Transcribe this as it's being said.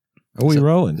Are we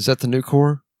rolling? Is that the new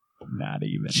core? Not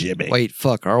even. Jimmy. Wait,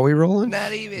 fuck. Are we rolling?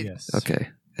 Not even. Yes. Okay.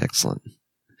 Excellent.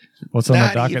 What's on the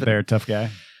Not docket even. there, tough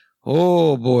guy?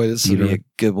 Oh, boy. This will be Peter. a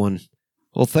good one.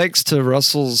 Well, thanks to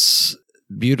Russell's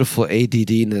beautiful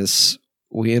ADD-ness,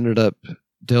 we ended up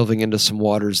delving into some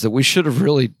waters that we should have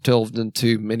really delved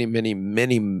into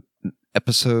many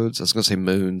episodes. I was going to say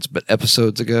moons, but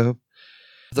episodes ago.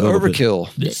 The Little bit.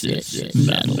 Overkill. This is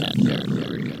Metal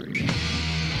Nerd.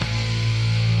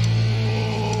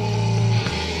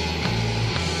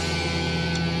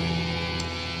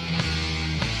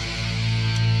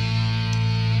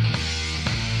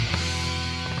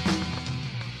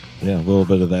 Yeah, a little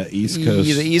bit of that East Coast.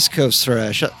 Yeah, the East Coast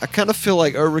thrash. I kind of feel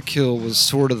like Overkill was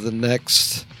sort of the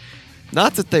next.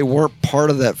 Not that they weren't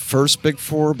part of that first Big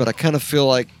Four, but I kind of feel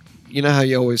like, you know how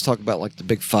you always talk about like the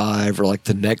Big Five or like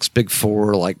the next Big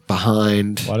Four, like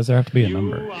behind. Why does there have to be a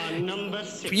number?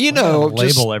 You know, Label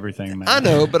just, everything, man. I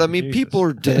know, but I mean, Jesus. people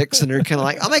are dicks and they're kind of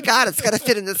like, oh my God, it's got to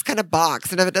fit in this kind of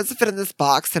box. And if it doesn't fit in this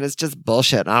box, then it's just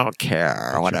bullshit. And I don't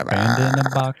care or whatever. Band in a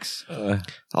box.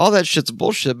 All that shit's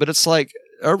bullshit, but it's like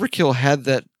Overkill had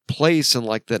that place in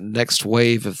like that next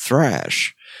wave of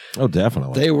thrash. Oh,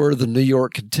 definitely. They were the New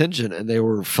York contingent and they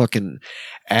were fucking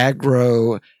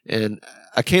aggro. And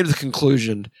I came to the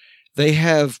conclusion they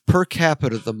have per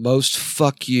capita the most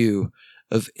fuck you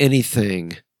of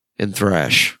anything in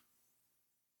thrash.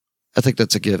 I think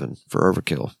that's a given for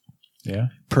Overkill. Yeah.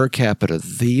 Per capita,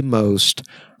 the most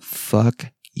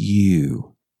fuck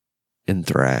you in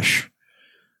thrash.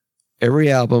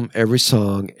 Every album, every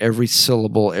song, every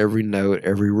syllable, every note,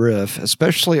 every riff,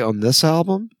 especially on this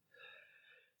album.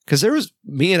 Because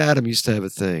me and Adam used to have a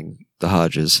thing, the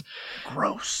Hodges.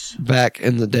 Gross. Back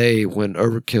in the day when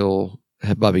Overkill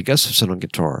had Bobby Gustafson on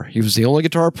guitar. He was the only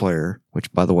guitar player,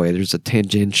 which, by the way, there's a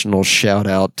tangential shout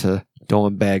out to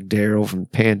Dornbag Daryl from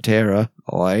Pantera.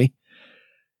 Oi.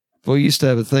 But we used to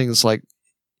have a thing that's like,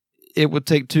 it would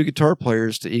take two guitar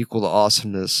players to equal the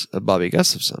awesomeness of Bobby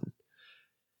Gustafson.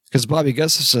 Because Bobby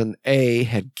Gustafson, A,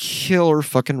 had killer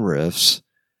fucking riffs,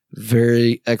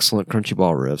 very excellent crunchy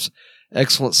ball riffs,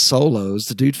 excellent solos.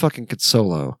 The dude fucking could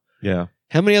solo. Yeah.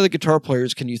 How many other guitar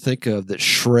players can you think of that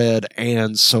shred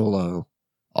and solo?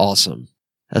 Awesome.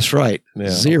 That's right. Yeah.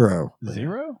 0.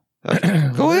 Zero?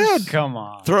 Go ahead. Come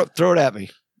on. Throw it at me.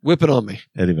 Whip it on me.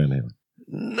 Eddie Van Halen.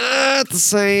 Not the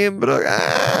same, but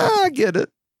I get it.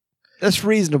 That's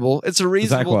reasonable. It's a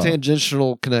reasonable Wild.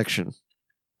 tangential connection.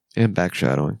 And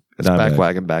backshadowing. It's Dimebag.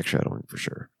 backwagon backshadowing for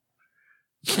sure.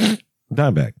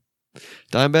 Dimebag.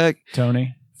 Dimebag,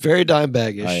 Tony. very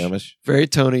Dimebag-ish. Amish. Very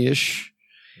Tony-ish.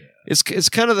 It's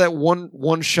kind of that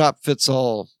one shop fits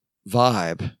all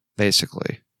vibe,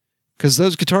 basically. Because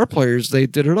those guitar players, they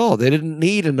did it all. They didn't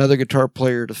need another guitar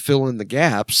player to fill in the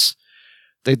gaps.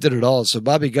 They did it all. So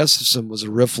Bobby Gustafson was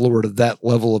a riff lord of that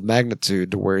level of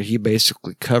magnitude to where he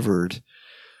basically covered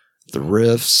the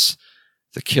riffs,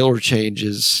 the killer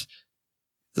changes,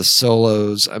 the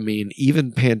solos. I mean,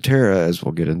 even Pantera, as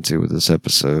we'll get into with this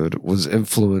episode, was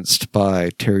influenced by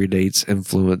Terry Date's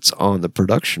influence on the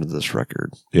production of this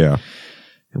record. Yeah.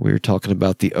 And we were talking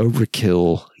about the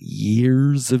Overkill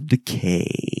Years of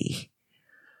Decay.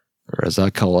 Or as I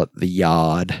call it, the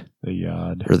Yod. The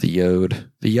Yod. Or the Yod.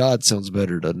 The Yod sounds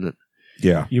better, doesn't it?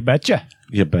 Yeah. You betcha.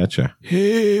 You betcha.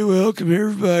 Hey, welcome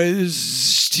everybody. This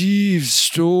is Steve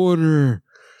Stoner.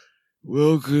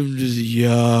 Welcome to the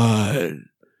Yod.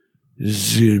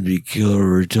 This is going to be killer.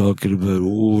 We're talking about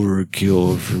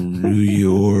Overkill from New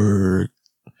York.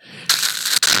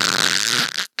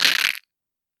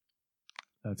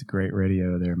 That's great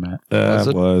radio there, Matt.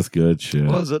 That was good shit.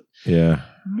 Was it? Yeah.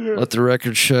 Let the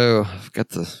record show. I've got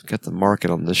the market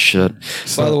on this shit.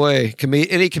 By the way,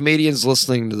 any comedians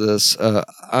listening to this,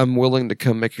 I'm willing to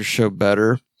come make your show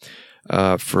better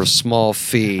for a small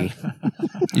fee.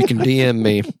 You can DM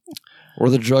me,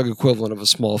 or the drug equivalent of a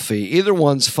small fee. Either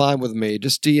one's fine with me.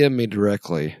 Just DM me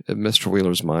directly at Mr.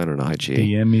 Wheeler's Mine on IG.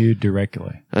 DM you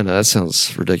directly. I know, that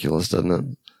sounds ridiculous, doesn't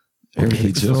it?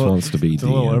 He just wants to be It's a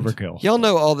little DM'd. overkill. Y'all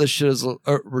know all this shit is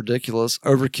ridiculous.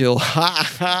 Overkill. Ha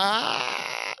ha.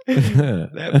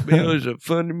 That Bill's a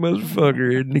funny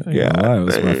motherfucker, isn't he? Yeah, that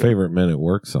was my favorite Men at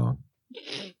Work song.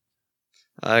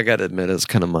 I gotta admit, it's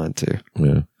kind of mine too.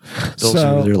 Yeah. Those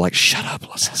over there like, shut up,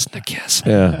 let's listen to Kiss.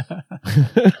 Yeah.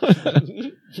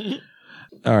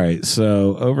 All right.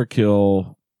 So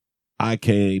Overkill, I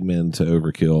came into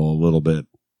Overkill a little bit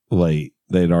late.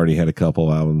 They'd already had a couple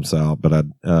albums out, but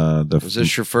Was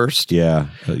this your first? Yeah.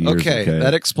 Years Okay, Ago.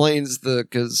 that explains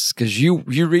because you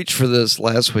reached for this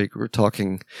last week. We were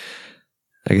talking.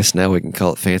 I guess now we can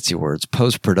call it fancy words.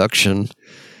 Post production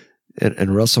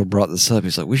and Russell brought this up.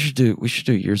 He's like, we should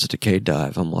do Years of Decay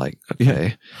dive. I'm like,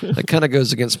 okay. That kind of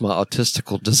goes against my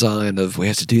autistical design of we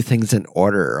have to do things in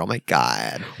order. Oh my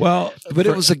God. Well, But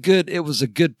it was a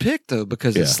good pick though,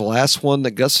 because it's the last one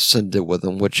that Gustafson did with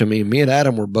him, which I mean, me and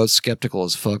Adam were both skeptical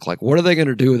as fuck. Like, what are they going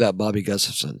to do without Bobby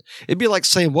Gustafson? It'd be like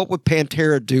saying, what would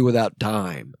Pantera do without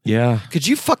Dime? yeah. Could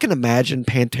you fucking imagine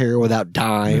Pantera without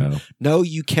Dime? No. No,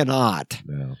 you cannot.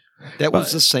 No. That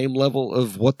was the same level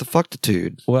of what the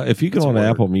fucktitude. Well, if you go That's a on word.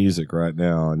 Apple Music right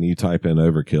now and you type in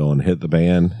Overkill and hit the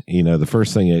band, the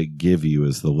first thing it give you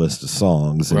is the list of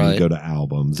songs, and Right. you go to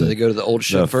albums. Do they and go to the old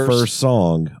shit the first?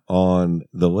 song on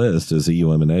the list is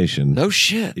Elimination. No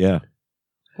shit. Yeah.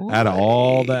 Out of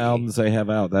all the albums they have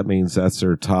out, that means that's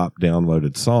their top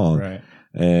downloaded song. Right.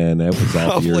 And it was all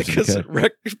Probably Years of because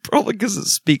Decay. it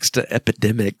speaks to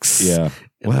epidemics. Yeah.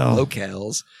 And Well,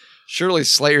 locales. Surely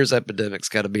Slayer's Epidemic's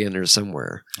got to be in there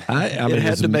somewhere. I it mean,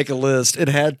 had it's to make a list. It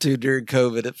had to during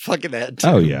COVID. It fucking had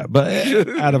to. Oh yeah, but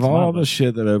out of all the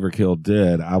shit that Overkill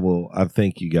did, I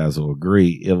think you guys will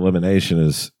agree, Elimination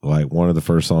is like one of the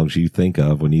first songs you think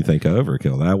of when you think of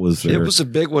Overkill. That was It was a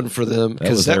big one for them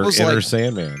because that their was Inner like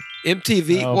Sandman.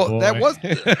 MTV. Oh, well, boy. that was.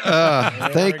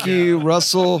 Thank we you,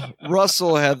 Russell.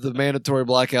 Russell had the mandatory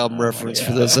Black Album reference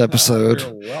for this episode.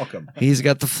 You're welcome. He's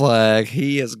got the flag.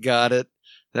 He has got it.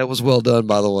 That was well done,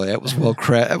 by the way. That was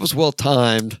that was well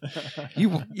timed.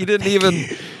 You didn't even.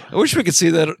 I wish we could see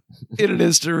that in an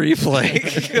instant replay.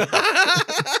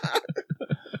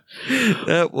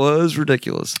 That was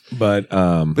ridiculous. But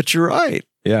you're right.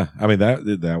 yeah, I mean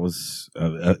that was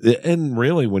and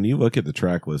really when you look at the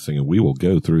track listing, and we will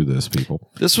go through this,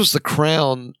 people. This was the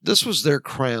crown. This was their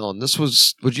crown. This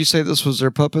was. Would you say this was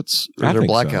their puppets or I their think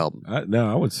Black so. Album? No,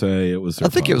 I would say it was. Their I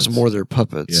think it was puppets. more their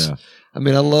puppets. Yeah. I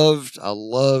mean, I loved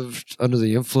Under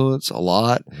the Influence a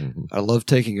lot. Mhm. I loved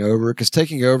Taking Over because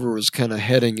Taking Over was kind of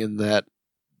heading in that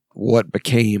what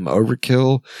became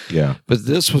Overkill. Yeah. But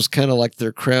this was kind of like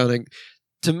their crowning.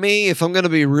 To me, if I'm going to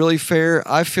be really fair,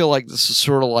 I feel like this is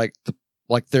sort of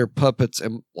like their Puppets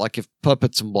and like if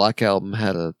Puppets and Black Album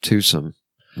had a twosome.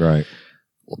 Right.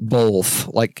 Both.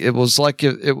 Like it was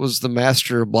the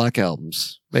master of Black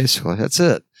Albums. Basically, that's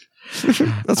it.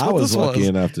 That's I what was this lucky was.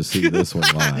 enough to see this one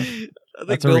live. I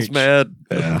think That's a Bill's reach. mad.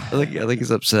 Yeah. I think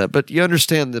he's upset. But you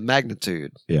understand the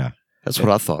magnitude. Yeah. That's what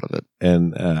I thought of it.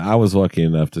 And I was lucky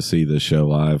enough to see this show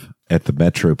live at the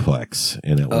Metroplex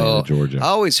in Atlanta, Georgia. I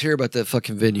always hear about that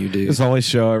fucking venue, dude. It's the only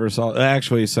show I ever saw.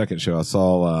 Actually, second show I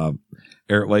saw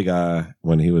Eric Lagui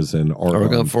when he was in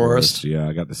Oregon Forest. Yeah,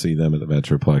 I got to see them at the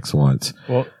Metroplex once.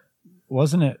 Well,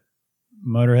 wasn't it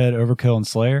Motorhead, Overkill, and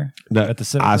Slayer No, at the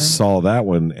Civic I Room? saw that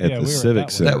one at Yeah, the we were at Civic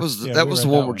that Center. That was Yeah, that we was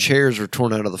were the at one that where one. chairs were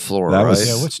torn out of the floor, That right? was-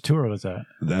 Yeah, which tour was that?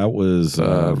 That was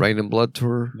Rain and Blood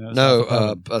tour.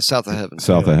 No, South of Heaven.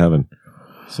 South of Heaven,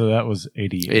 So that was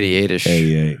 88. 88ish.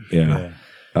 88. Yeah.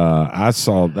 I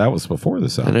saw that was before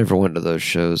this I album. never went to those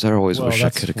shows. I always Well, wish I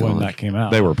that's could have when gone. that came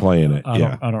out. They were playing it. I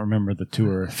Yeah. don't remember the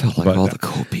tour. I felt like But all the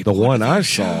cool people. The went one to I those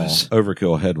saw, shows.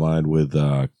 Overkill headlined with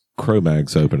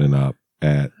Cro-Mags opening up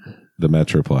at the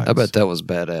Metroplex. I bet that was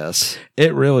badass.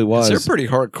 it really was. They're pretty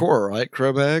hardcore, right?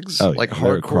 Cro-Mags? Oh, like yeah, they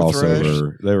were hardcore thrash?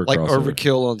 crossover. They were Like crossover.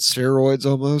 Overkill on steroids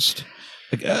almost?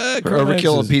 Like, Or Cro-Mags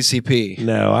Overkill on is- PCP?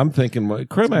 No, I'm thinking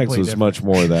Cro-Mags completely was much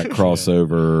more of that different.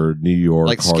 crossover New York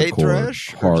Like skate hardcore,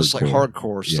 thrash? Or just like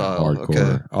hardcore Yeah, style? hardcore,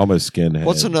 Okay. almost skinhead.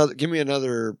 What's another? Give me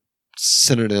another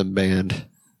synonym band.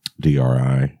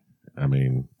 DRI? I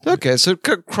mean, Okay, so it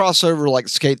could crossover like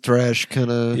skate thrash kind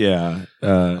of. yeah,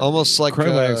 Almost like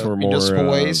Cro-Mags were more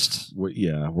Municipal Waste,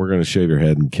 yeah, we're gonna shave your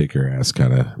head and kick your ass,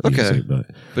 kind of. Okay. but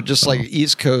but just like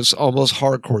East Coast, almost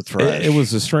hardcore thrash. it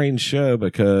was a strange show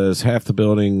because half the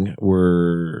building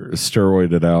were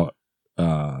steroided out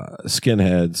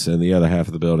skinheads, and the other half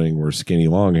of the building were skinny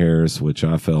long hairs, which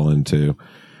I fell into.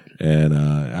 And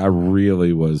I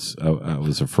really was. I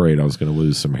was afraid I was going to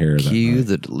lose some hair. That Cue night.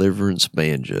 the Deliverance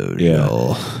banjos, Yeah.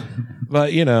 y'all.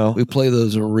 But you know, We play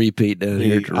those on repeat down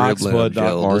here the at the Rib Oxblood Lounge, Doc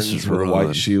y'all. This Martens is with the Ron.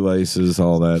 white shoelaces,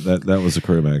 all that was a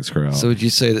Cro-Mags crowd. So would you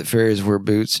say that fairies wear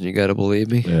boots and you got to believe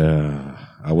me? yeah,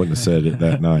 I wouldn't have said it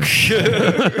that night.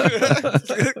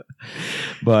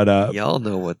 But Y'all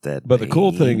know what that But the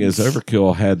cool thing is means.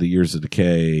 Overkill had the Years of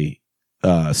Decay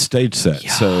stage set.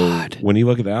 God. So when you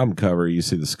look at the album cover, you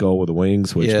see the skull with the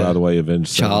wings, which, Yeah. by the way,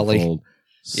 Avenged Charlie. Sevenfold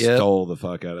Yep. stole the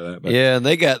fuck out of that. But, Yeah, and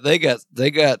they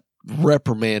got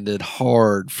reprimanded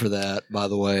hard for that, by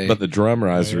the way. but the drum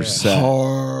riser Yeah. sat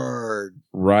hard.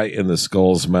 right in the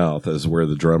skull's mouth is where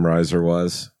the drum riser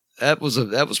was. That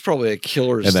was probably a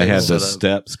killer. And they had the setup.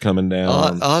 steps coming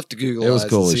down. I'll have to Google It was it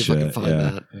cool and as see if I can shit, find yeah.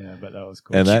 that. Yeah, but that was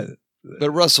cool. and that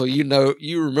But Russell,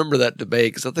 you remember that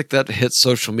debate because I think that hit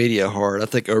social media hard. I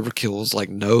think Overkill was like,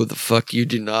 "No, the fuck you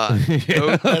do not.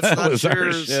 No, that's that not was our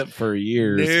yours." shit for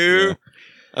years. No. Yeah.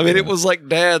 I mean, it was like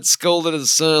dad scolding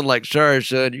his son, like, "Sorry,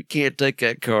 son, you can't take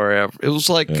that car out." It was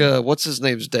like, what's his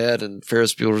name's dad in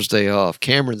Ferris Bueller's Day Off?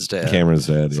 Cameron's dad. Cameron's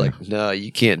dad. It's like, no,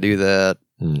 you can't do that.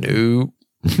 Nope.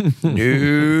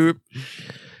 Nope.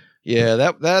 Yeah,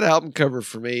 that album cover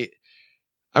for me.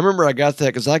 I remember I got that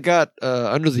because I got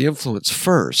Under the Influence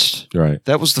first. Right.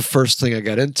 That was the first thing I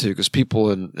got into because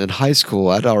people in high school,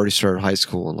 I'd already started high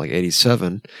school in like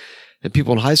 87, and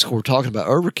people in high school were talking about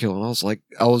Overkill, and I was like,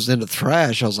 I was into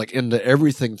thrash. I was like into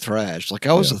everything thrash. Like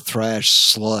I was a thrash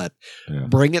slut. Yeah.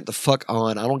 Bring it the fuck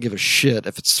on. I don't give a shit.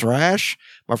 If it's thrash,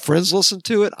 my friends listen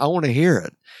to it, I want to hear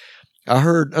it. I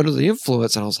heard Under the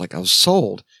Influence, and I was like, I was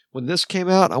sold. When this came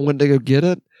out, I went to go get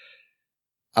it.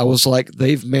 I was like,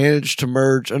 they've managed to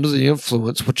merge Under the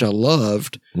Influence, which I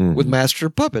loved, with Master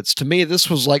of Puppets. To me, this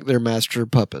was like their Master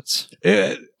of Puppets.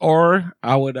 Or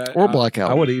I would, Or Black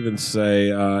Album. I would even say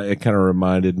it kind of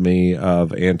reminded me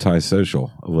of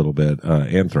Antisocial a little bit,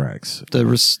 Anthrax. The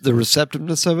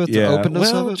receptiveness of it, the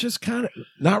openness well, of it. just kind of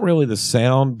not really the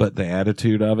sound, but the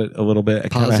attitude of it a little bit.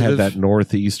 It kind of Positive. had that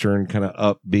northeastern kind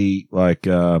of upbeat, like.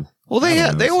 Well,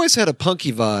 they always had a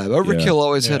punky vibe. Overkill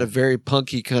always had a very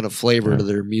punky kind of flavor to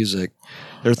their music.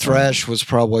 Their thrash was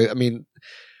probably, I mean,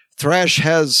 thrash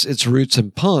has its roots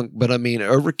in punk, but I mean,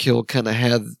 Overkill kind of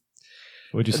had.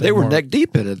 Would you say they were more, neck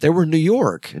deep in it. They were New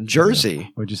York and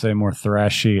Jersey. Would you say more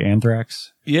thrashy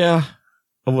Anthrax? Yeah,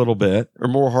 a little bit. Or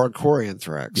more hardcore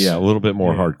Anthrax. Yeah, a little bit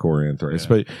more hardcore Anthrax.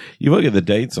 But you look at the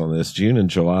dates on this, June and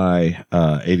July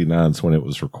 89 is when it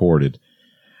was recorded.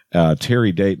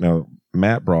 Terry Date, now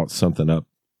Matt brought something up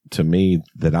to me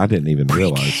that I didn't even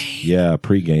realize. Yeah,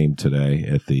 pregame today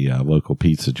at the local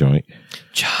pizza joint.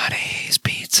 Johnny's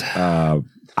Pizza.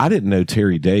 I didn't know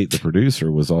Terry Date, the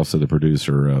producer, was also the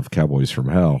producer of Cowboys from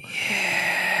Hell.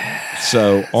 Yes.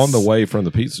 So on the way from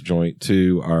the pizza joint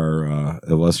to our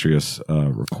illustrious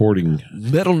recording,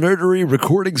 Metal Nerdery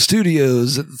Recording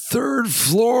Studios at 3rd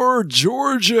floor,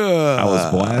 Georgia. I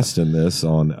was blasting this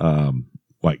on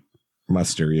like my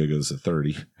stereo goes at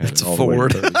 30. It's all the way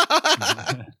to Ford.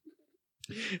 30.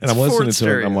 And I'm listening to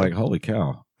it and I'm like, holy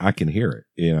cow, I can hear it.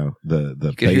 You know, the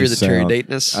you can hear the sound. Terry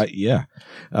Dateness. Yeah.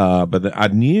 But I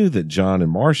knew that John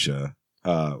and Marcia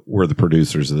were the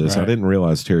producers of this. Right. I didn't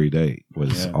realize Terry Date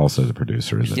was also the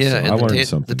producer of this. Yeah, so and I learned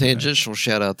something. the tangential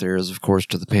shout out there is, of course,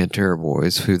 to the Pantera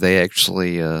Boys, who they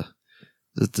actually, that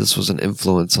this was an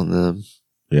influence on them.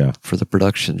 Yeah. For the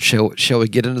production. Shall we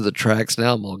get into the tracks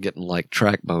now? I'm all getting like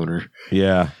track boner.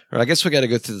 Yeah. Or I guess we got to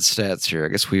go through the stats here. I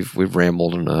guess we've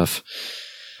rambled enough.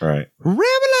 Right.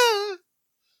 Ramble!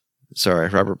 Sorry,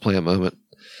 Robert Plant moment.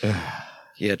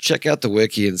 Yeah, check out the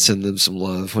wiki and send them some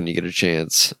love when you get a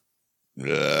chance. You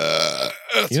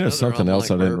know something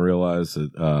else I didn't realize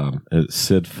that it's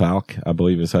Sid Falk, I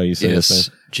believe is how you say his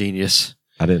name. Genius.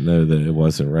 I didn't know that it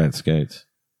wasn't Rat Skates.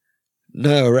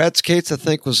 No, Rat Skates I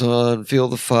think was on Feel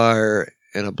the Fire,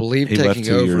 and I believe He left taking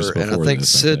 2 years over. And I before think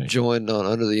this, I Sid think. joined on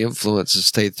Under the Influence and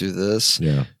stayed through this.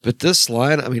 Yeah. But this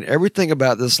line, I mean, everything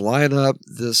about this lineup,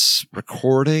 this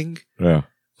recording Yeah.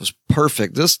 was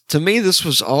perfect. This, to me, this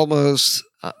was almost,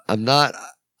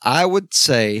 I would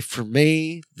say for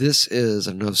me, this is,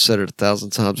 I know I've said it 1,000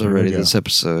 times already this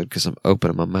episode because I'm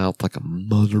opening my mouth like a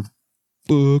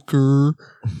motherfucker.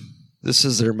 This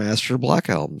is their Master of Black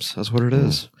albums. That's what it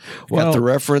is. Got the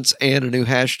reference and a new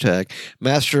hashtag,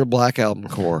 Master of Black Album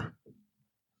Core.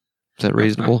 Is that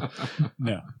reasonable?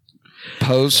 No.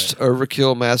 Post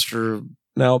Overkill Master of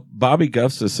Now, Bobby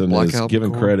Gustafson Black is Album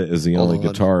given Core. credit as the only Hold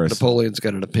on. guitarist. Napoleon's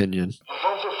got an opinion.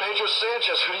 Vote for Pedro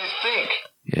Sanchez. Who do you think?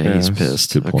 Yeah, he's that's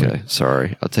pissed. a good point. Okay,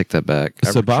 sorry. I'll take that back. I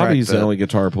So retract Bobby's that. the only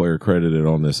guitar player credited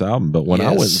on this album. But when I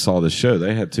went and Yes. saw the show,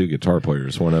 they had 2 guitar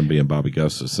players, one of them being Bobby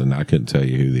Gustafson. I couldn't tell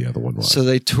you who the other one was. So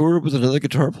they toured with another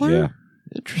guitar player? Yeah.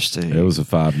 Interesting. It was a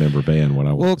 5-member band when I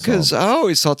went Well, and saw because them. I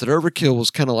always thought that Overkill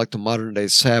was kind of like the modern day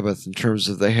Sabbath in terms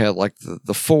of they had like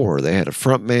the 4. They had a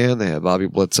front man, they had Bobby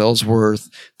Blitz Ellsworth,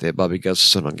 they had Bobby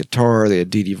Gustafson on guitar, they had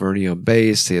Dee Dee Verney on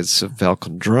bass, they had Sid Falk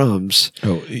on drums.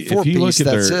 Oh, 4-piece,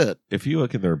 that's it. If you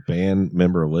look at their band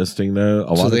member listing, though,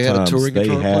 a So lot they of had a times touring they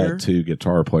guitar had player? 2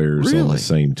 guitar players on Really? the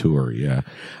same tour. Yeah.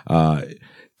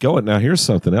 Now, here's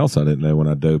something else I didn't know when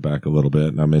I dove back a little bit,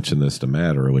 and I mentioned this to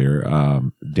Matt earlier.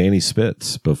 Danny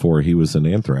Spitz, before he was in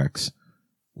Anthrax,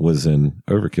 was in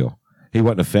Overkill. He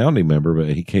wasn't a founding member, but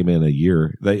he came in a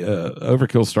year.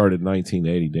 Overkill started in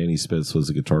 1980. Danny Spitz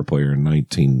was a guitar player in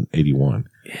 1981.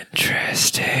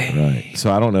 Interesting. Right.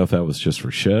 So I don't know if that was just for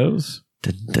shows.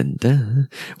 Dun, dun, dun.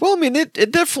 Well, I mean, it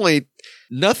definitely,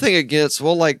 Nothing against,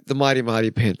 well, like the Mighty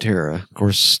Mighty Pantera. Of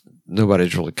course,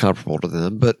 nobody's really comparable to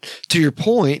them. But to your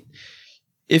point,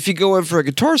 if you go in for a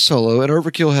guitar solo, and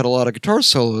Overkill had a lot of guitar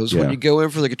solos, when Yeah. you go in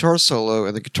for the guitar solo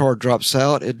and the guitar drops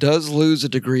out, it does lose a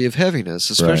degree of heaviness,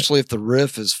 especially if the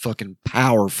riff is fucking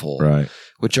powerful. Right.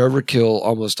 Which Overkill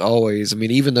almost always, I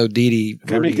mean, even though Dee Dee...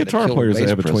 How many guitar players they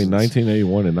had between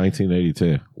 1981 and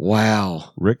 1982? Wow.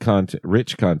 Rich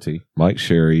Conte, Mike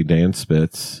Sherry, Dan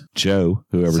Spitz, Joe,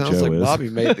 whoever Sounds Joe like is. Bobby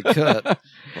made the cut.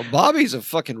 Well, Bobby's a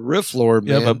fucking riff lord,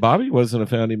 man. Yeah, but Bobby wasn't a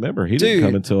founding member. He didn't Dude.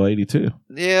 come until 82.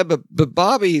 Yeah, but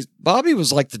Bobby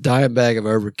was like the dime bag of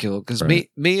Overkill because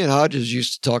Right. me and Hodges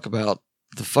used to talk about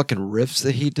the fucking riffs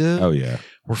that he did. Oh, yeah.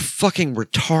 Were fucking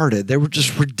retarded. They were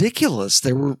just ridiculous.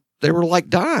 They were like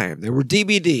dime. They were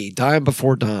DBD, dime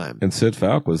before dime. And Sid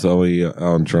Falk was only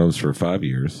on drums for 5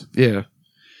 years. Yeah,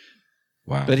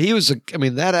 Wow. but he was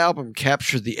that album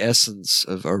captured the essence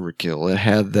of Overkill. It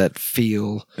had that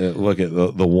feel. Look at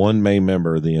the one main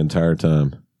member the entire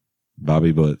time,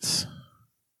 Bobby Blitz,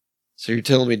 So you're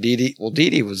telling me Dee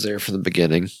Dee was there from the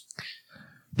beginning.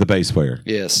 the bass player.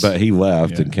 Yes, But he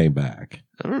left Yeah. and came back.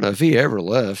 I don't know if he ever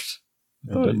left.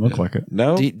 It doesn't look like it.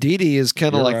 No? Dee Dee is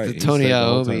kind of You're like right. the He Tony stayed the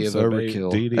whole Iommi time. of So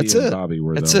Overkill. Dee Dee That's and it. Bobby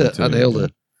were That's the only it. two. I nailed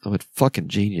it. I'm a fucking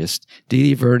genius. Dee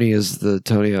Dee Verney is the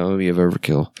Tony Iommi of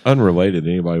Overkill. Unrelated.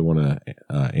 Anybody want to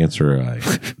answer a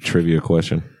trivia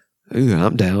question? Ooh,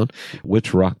 I'm down.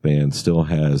 Which rock band still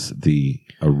has the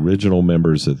original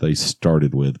members that they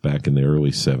started with back in the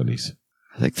early 70s?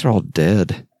 I think they're all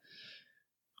dead.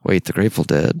 Wait, the Grateful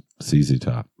Dead? ZZ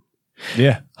Top.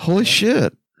 Yeah. Holy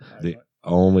shit. The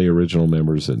only original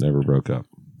members that never broke up.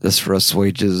 This Russ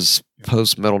Wage's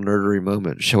post-metal nerdery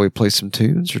moment. Shall we play some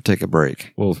tunes or take a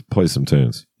break? We'll play some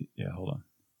tunes. Yeah, hold on.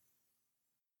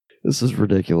 This is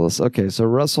ridiculous. Okay, so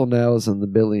Russell now is in the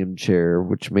Billiam chair,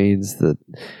 which means that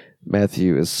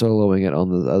Matthew is soloing it on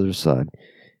the other side.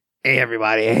 Hey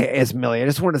everybody, it's Millie. I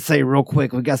just wanted to say real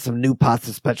quick, we got some new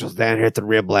pasta specials down here at the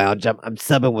Rib Lounge. I'm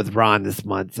subbing with Ron this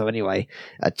month, so anyway,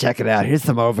 check it out. Here's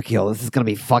some Overkill. This is gonna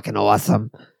be fucking awesome.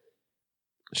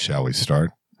 Shall we start?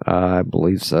 I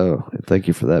believe so. Thank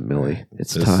you for that, Millie.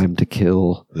 It's This- time to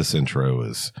kill. This intro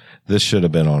this should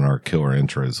have been on our killer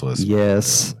intros list.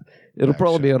 Yes. It'll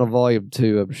probably be on a volume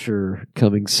 2, I'm sure,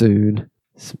 coming soon.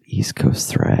 Some East Coast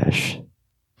thrash.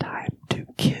 Time to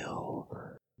kill.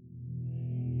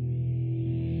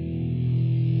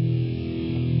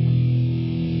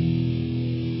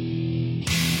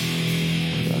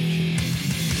 Production.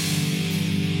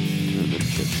 Turn the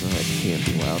chips up. Can't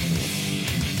be loud enough.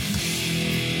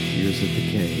 Years of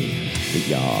Decay. The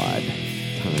Yard.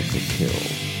 Time to kill.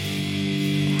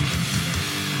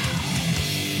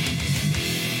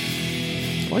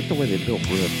 I like the way they built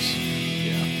riffs.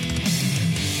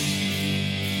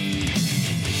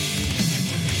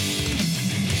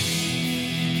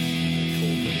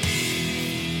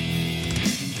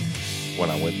 When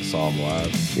I went and saw them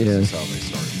live, Yeah. this is how they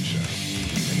started the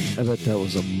show. I bet that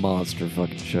was a monster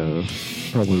fucking show.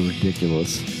 Probably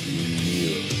ridiculous. You knew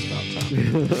it was about time.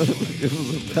 It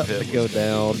was about to go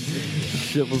down.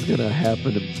 Shit was gonna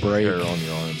happen and break. Hair on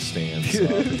your arm stands up,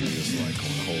 and you're just like,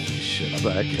 holy shit, I'm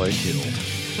gonna get killed.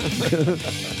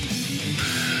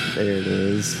 There it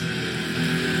is.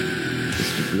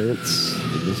 Mr. Blitz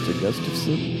and Mr.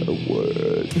 Gustafson, a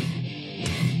word.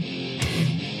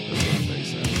 That's what they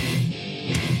said.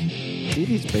 Dee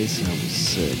Dee's bass sound was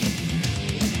sick.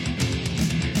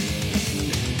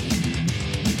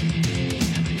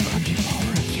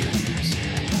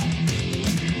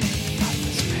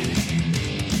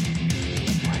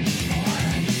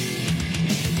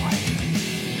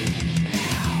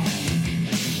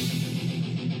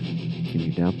 Can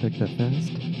you downpick that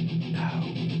fast?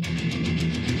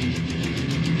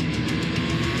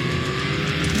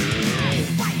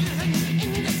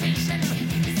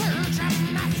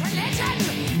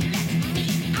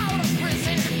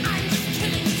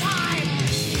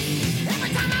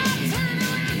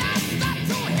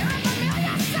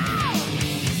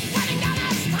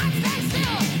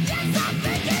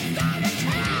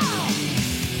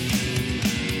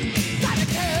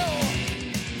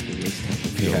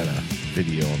 If you had a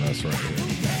video on us right here,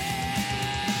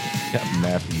 you got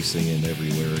Matthew singing every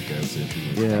lyric as if he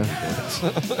was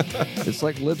Yeah. It's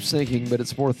like lip syncing, but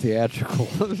it's more theatrical.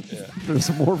 There's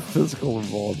more physical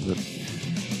involvement.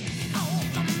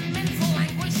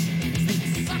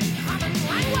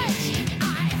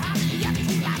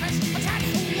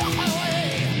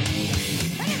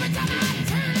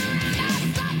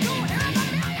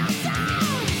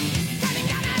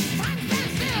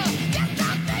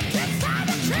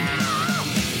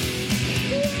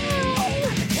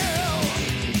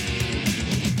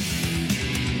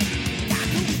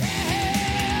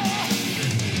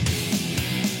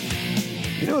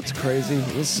 what's crazy?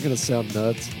 This is gonna sound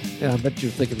nuts. Yeah, I bet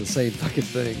you're thinking the same fucking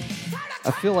thing.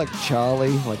 I feel like Charlie,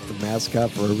 like the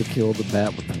mascot for Overkill, the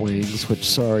bat with wings, which,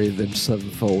 sorry, them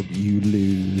sevenfold, you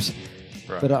lose.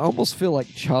 Right. But I almost feel like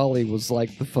Charlie was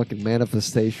like the fucking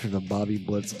manifestation of Bobby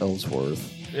Blitz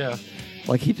Ellsworth. Yeah.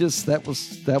 Like he just, that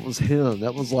was him.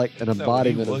 That was like an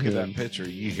embodiment Look of at him. that picture,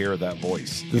 you hear that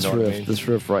voice. You This know riff, what I mean? this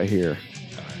riff right here.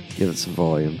 All right. Give it some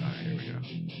volume. All right, here we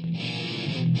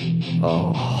go.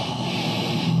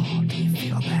 Oh, do you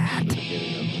feel that? The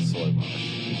beginning of the slow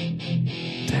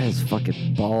motion. That is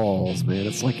fucking balls, man.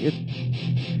 It's like it.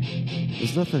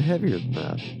 There's nothing heavier than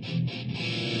that.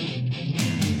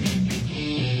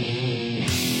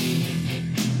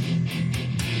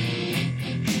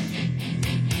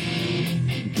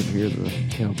 You can hear the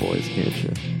Cowboys, can't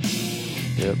you?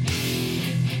 Yep.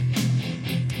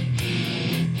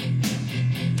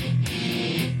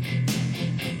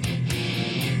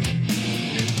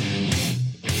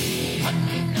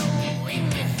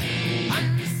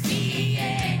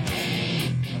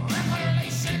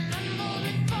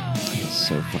 It's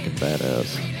so fucking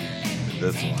badass.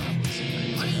 This line was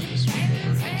amazing. I just remember it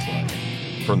was like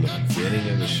from the beginning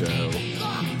of the show, which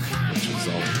was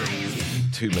only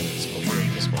 2 minutes before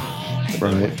this one. But then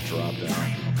when Right. it dropped out,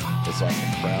 it's like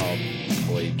the crowd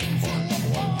played the part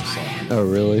along the song. Oh,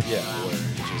 really? Yeah, where it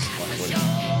just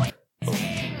like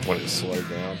when it slowed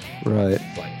down, Right.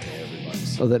 like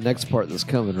everybody's Oh, that next part that's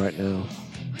coming right now.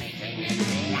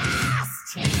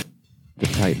 The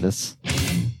tightness.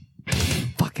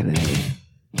 Fucking A.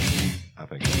 I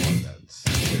think a lot of that's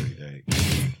Terry Date.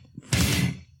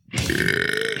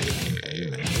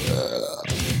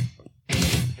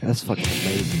 That's fucking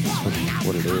amazing. That's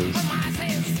what it is.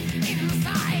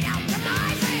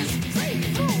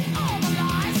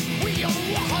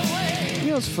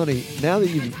 You know, it's funny. Now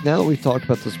that we've talked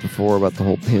about this before, about the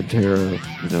whole Pantera,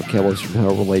 Cowboys from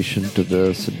Hell relation to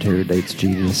this and Terry Date's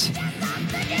genius,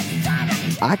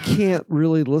 I can't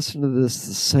really listen to this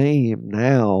the same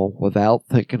now without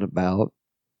thinking about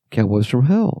Cowboys from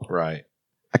Hell. Right.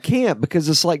 I can't, because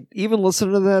it's like, even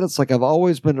listening to that, it's like I've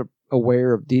always been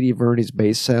aware of Dee Dee Verney's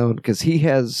bass sound, because Dee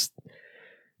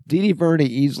Dee Verney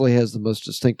easily has the most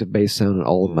distinctive bass sound in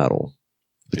all of metal.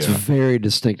 It's Yeah. very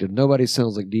distinctive. Nobody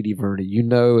sounds like Dee Dee Verney. You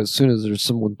know, as soon as there's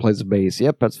someone plays a bass,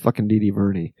 yep, that's fucking Dee Dee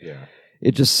Verney. Yeah.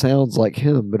 It just sounds like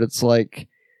him, but it's like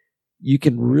you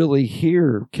can really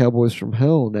hear Cowboys from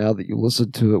Hell now that you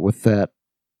listen to it with that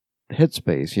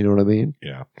headspace. You know what I mean?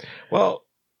 Yeah. Well,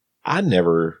 I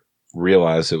never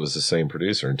realized it was the same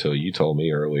producer until you told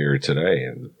me earlier today,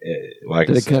 and like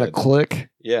Did I it kind of said, click?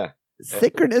 yeah.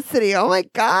 Synchronicity. Oh my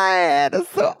god, that's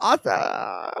so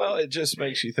awesome. Well, it just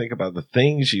makes you think about the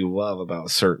things you love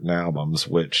about certain albums,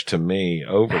 which to me,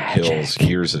 Overkill's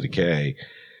Years of Decay.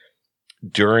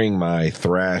 During my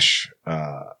thrash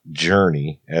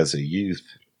journey as a youth,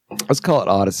 Let's call it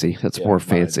Odyssey. That's more my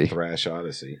fancy. Thrash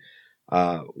Odyssey.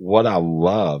 What I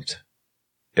loved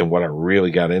and what I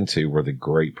really got into were the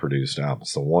great produced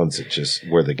albums, the ones that just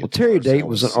where the Well, Terry guitar Date sound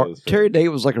was so thick. Terry Date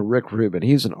was like a Rick Rubin.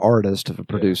 He's an artist of a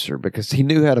producer because he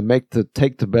knew how to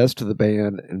take the best of the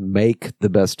band and make the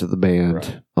best of the band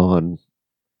Right. on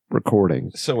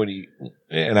recording, So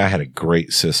and I had a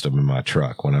great system in my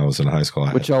truck when I was in high school.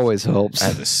 which always helps. I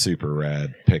had a super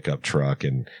rad pickup truck,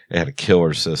 and it had a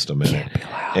killer system in it. Can't be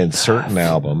loud And enough. certain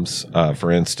albums,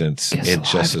 for instance, Guess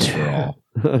Injustice Alive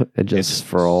for 2. All, And Justice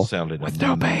for All sounded with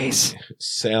no bass.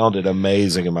 sounded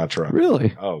amazing in my truck.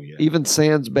 Really? Oh yeah, Even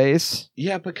sans bass?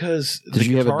 yeah. Because Did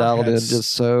you have it guitar dialed in had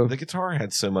just so? the guitar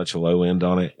had so much low end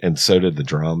on it, and so did the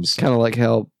drums. Kind of like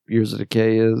how Years of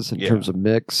Decay is in Yeah. terms of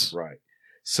mix. Right.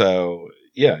 So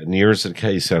yeah, and Years of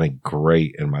Decay sounded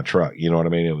great in my truck. You know what I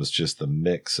mean? It was just the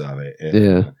mix of it. And,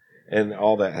 Yeah. and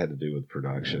all that had to do with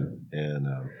production. And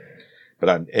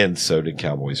so did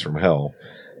Cowboys from Hell.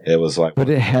 It was like, But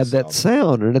it had that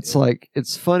sound, and it's like,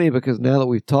 it's funny because now that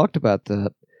we've talked about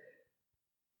that,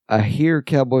 I hear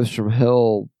Cowboys from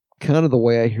Hell kind of the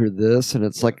way I hear this, and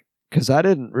it's like, because I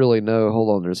didn't really know.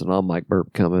 Hold on, there's an on mic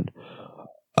burp coming.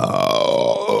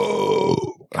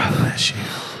 oh, bless you.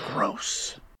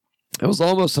 Gross. It was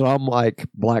almost an on mic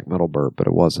black metal burp, but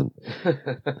it wasn't.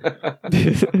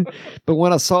 But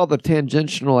when I saw the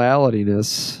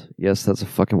tangentialness, yes, that's a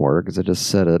fucking word because I just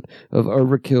said it, of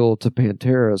Overkill to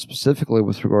Pantera, specifically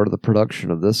with regard to the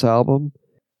production of this album,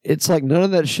 it's like none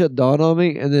of that shit dawned on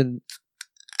me. And then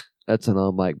that's an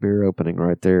on mic beer opening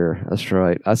right there. That's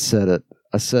right. I said it.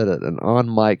 An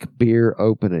on mic beer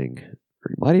opening. Or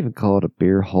you might even call it a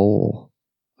beer hole.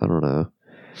 I don't know.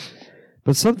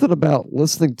 But something about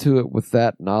listening to it with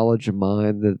that knowledge in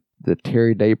mind, that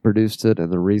Terry Day produced it,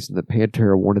 and the reason that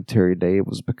Pantera wanted Terry Day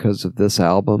was because of this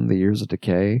album, The Years of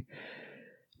Decay.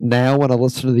 Now, when I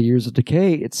listen to The Years of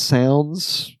Decay, it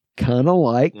sounds kind of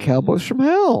like Cowboys from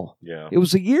Hell. Yeah. It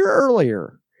was a year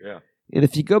earlier. Yeah. And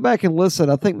if you go back and listen,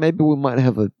 I think maybe we might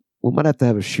have to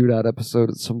have a shootout episode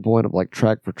at some point of like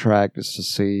track for track just to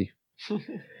see.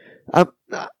 I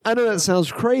know that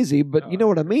sounds crazy, but you know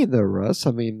what I mean, though, Russ.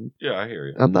 I mean, Yeah, I hear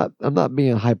you. I'm not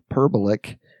being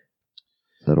hyperbolic.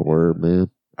 Is that a word, man?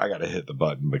 I got to hit the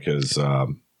button because,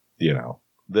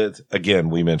 that again,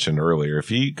 we mentioned earlier,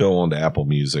 if you go onto Apple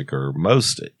Music or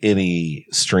most any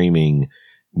streaming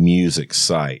music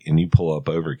site and you pull up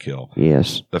Overkill,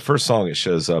 Yes. the first song that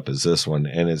shows up is this one.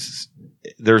 And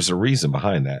there's a reason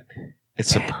behind that.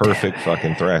 It's a perfect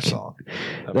fucking thrash song.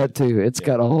 I mean, That too. It's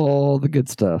got all the good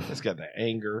stuff. it's got the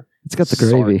anger. It's got the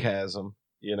gravy. Sarcasm,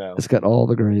 It's got all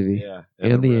the gravy. Yeah.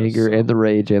 And the riffs, anger so- and the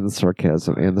rage and the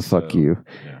sarcasm and the fuck So, you.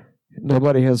 Yeah.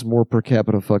 Nobody has more per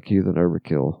capita fuck you than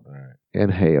Overkill All right.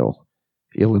 and Hail.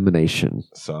 Elimination.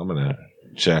 So I'm going to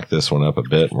jack this one up a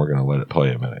bit and we're going to let it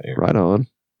play a minute here. Right on.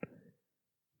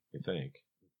 You think?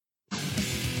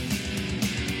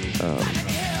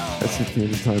 That's the theme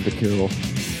of Time to Kill.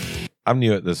 I'm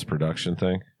new at this production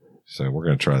thing, so we're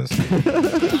going to try this.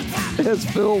 As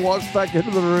Bill walks back into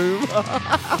the room.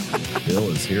 Bill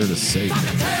is here to save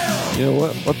me. You know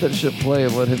what? Let that shit play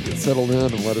and let him get settled in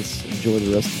and let us enjoy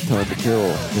the rest of Time to Kill.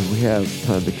 Because we have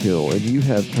time to kill. And you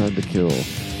have time to kill.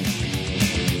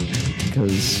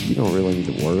 Because you don't really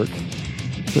need to work.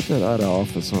 Put that out of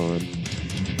office on.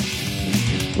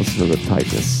 Listen to the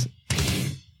tightness.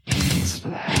 Listen to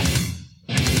that.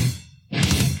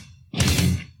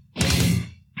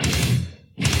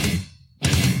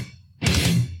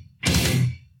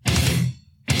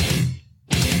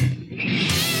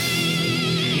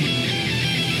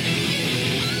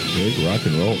 Big rock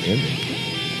and roll ending.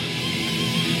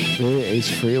 Very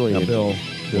Ace Frehley. Now, Bill,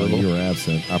 when you were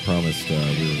absent, I promised we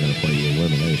were going to play you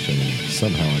Elimination, and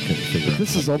somehow I couldn't figure out.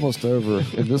 This is almost over,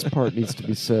 and this part needs to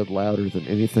be said louder than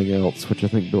anything else, which I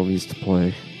think Bill needs to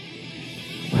play.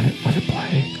 Let it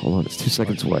play. Hold on, it's 2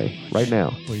 seconds away. Right now.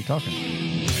 What are you talking?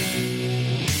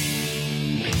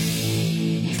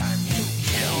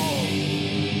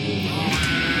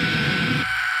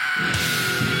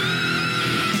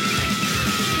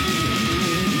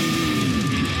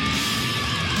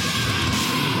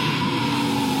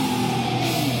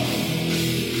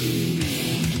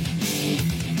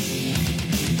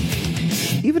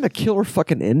 Even a killer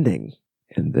fucking ending.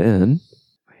 And then,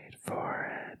 wait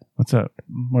for it. What's up?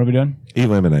 What are we doing?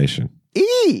 Elimination,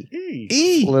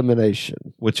 E! Elimination.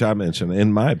 which I mentioned,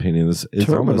 in my opinion, is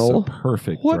Terminal. almost a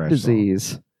perfect What thrash disease?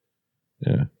 song.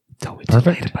 Yeah, Tell me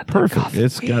Perfect. perfect.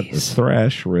 It's got the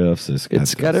thrash riffs. It's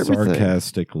got the everything.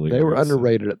 sarcastic lyrics. They were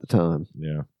underrated at the time.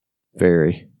 Yeah.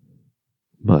 Very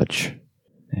much.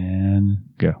 And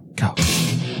go. Go.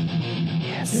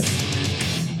 Yes.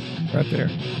 Right there.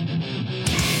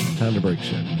 Time to break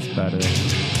shit. That's about it.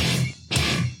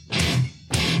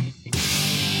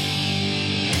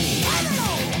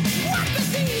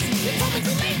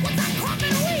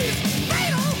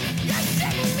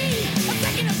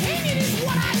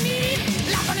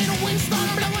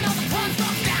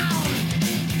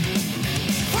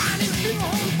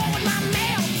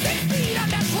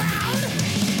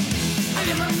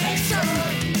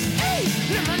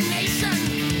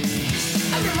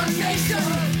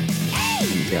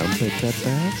 Down take that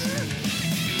fast.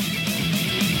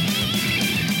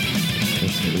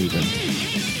 Let's leave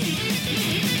it.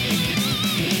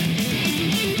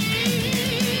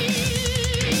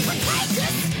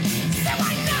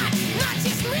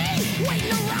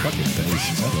 Fucking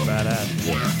bass. That's badass.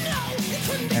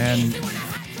 And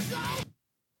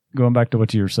going back to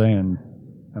what you were saying,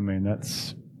 I mean,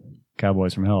 that's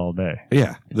Cowboys from Hell all day.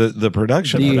 Yeah. The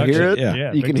production. Do you production, hear it?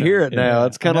 Yeah. You big can time. hear it now. Yeah.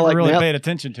 It's kind I of never like really now, paid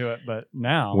attention to it, but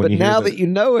now When but you hear now the- that you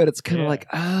know it, it's kind of Yeah. like,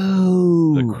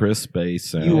 oh, The crisp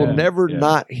bass sound. you will Yeah. never Yeah.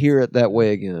 not hear it that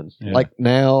way again. Yeah. Like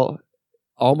now,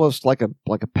 almost like a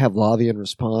Pavlovian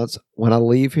response. When I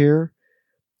leave here,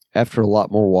 after a lot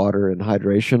more water and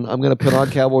hydration, I'm going to put on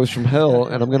Cowboys from Hell,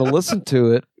 and I'm going to listen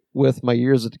to it with my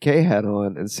Years of Decay hat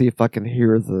on and see if I can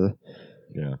hear the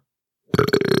Yeah.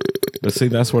 But see,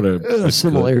 that's what a good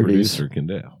similarities. producer can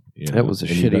do. You know? That was a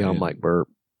And you shitty got- on Mike Burp.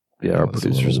 Yeah, That our was a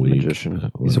producer's a little weak.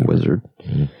 magician. He's a Whatever.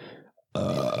 wizard.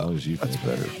 That was you. That's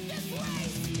better.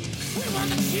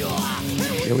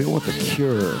 Yeah, we want the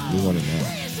cure. We want to know.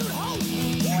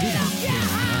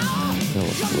 That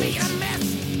was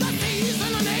Blitz.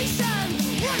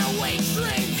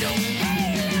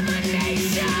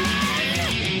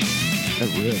 That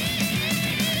riff.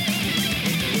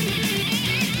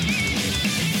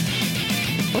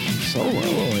 solo.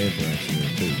 Anthrax in there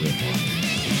too,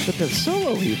 riff-wise. But that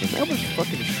solo even, that was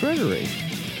fucking shreddery.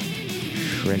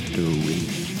 Shreddery.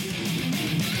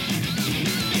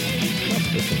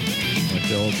 Like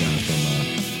the old guy from,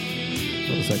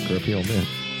 what was that grumpy old man?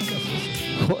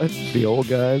 What? The old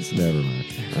guys? Never mind.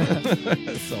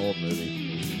 It's an old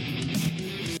movie.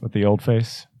 With the old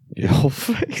face. The old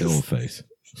face. The old face.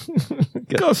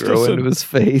 Got to throw into his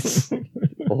face.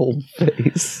 Old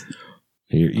face.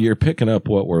 You're picking up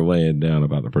what we're laying down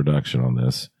about the production on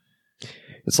this.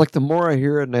 It's like the more I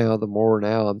hear it now, the more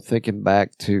now I'm thinking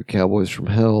back to Cowboys from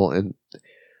Hell, and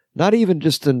not even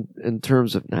just in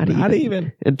terms of not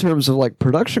even in terms of like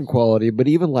production quality, but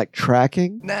even like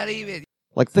tracking. Not even.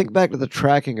 Like think back to the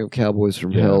tracking of Cowboys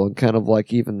from Hell, and kind of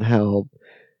like even how.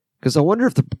 Because I wonder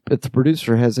if the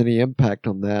producer has any impact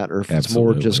on that, or if it's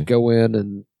more just go in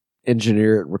and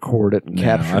engineer it, record it, and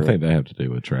capture it. I think they have to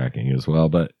do with tracking as well,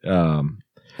 but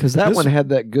because that one had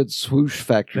that good swoosh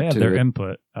factor They had to their it.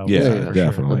 input. Yeah,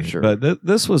 definitely. Sure. But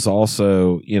this was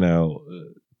also,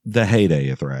 the heyday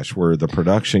of thrash, where the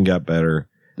production got better.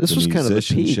 This the was kind of the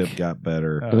musicianship peak, got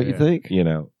better. don't you think?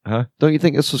 Huh? Don't you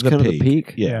think this was kind of the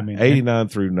peak? Yeah, Yeah, I mean, 89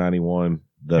 through 91,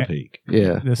 the Yeah. peak.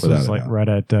 Yeah. This Without was a like doubt. right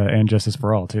at And Justice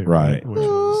for All, too. Right. Which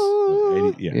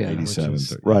was, 80, Yeah, 87. which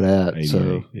is right at, 88.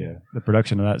 so- yeah. The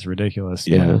production of that's ridiculous.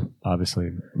 Yeah. but obviously,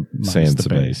 minus Sans the the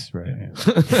bass. Right. Yeah.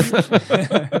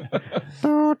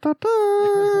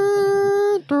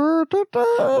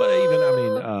 Well,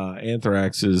 even,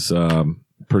 Anthrax's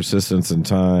Persistence in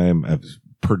Time have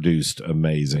produced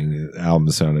amazing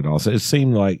albums. Sounded awesome. It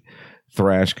seemed like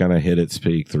thrash kind of hit its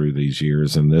peak through these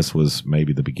years, and this was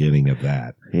maybe the beginning of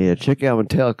that. Yeah, check out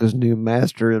Metallica's new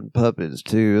Master and Puppets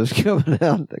too. It's coming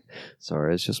out.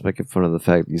 Sorry, it's just making fun of the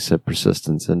fact that you said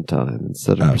Persistence in Time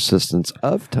instead of Persistence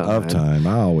of Time. Of Time,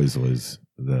 I always lose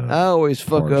the. I always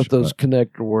fuck harsh, up those but-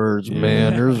 connector words,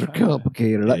 man. Yeah. Those are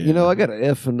complicated. Yeah. I got an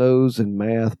F and O's in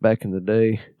math back in the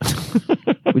day.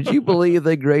 Would you believe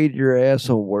they grade your ass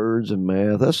on words in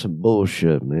math? That's some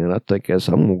bullshit, man. I think I'm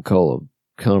going to call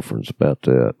a conference about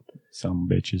that. Some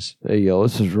bitches. Hey, y'all,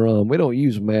 this is Ron. We don't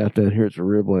use math down here at the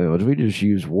Rib Lounge. We just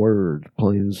use words,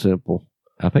 plain and simple.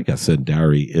 I think I said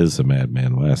Dowry is a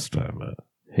madman last time.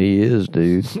 He is,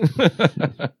 dude.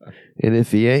 And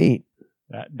if he ain't,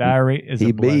 That diary is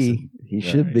he a blessing. be. He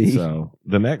should Right, be. So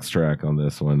the next track on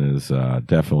this one is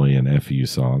definitely an FU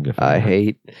song. I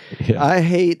hate. Yeah. I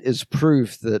hate is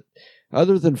proof that,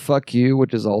 other than Fuck You,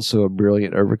 which is also a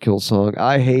brilliant Overkill song,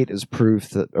 I hate is proof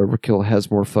that Overkill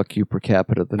has more Fuck You per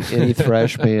capita than any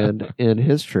thrash band in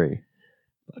history.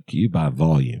 Fuck You by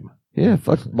volume. Yeah,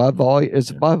 fuck by volume.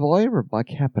 Is it by volume or by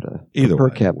capita? Either per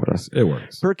way, capita. It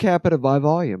works. Per capita by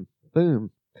volume.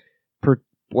 Boom.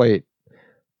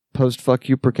 Post Fuck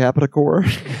You per capita core.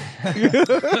 Is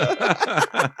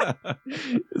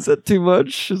that too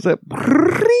much? Is that?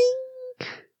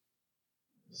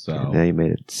 So Now you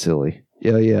made it silly.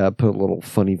 Yeah. I put a little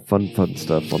funny, fun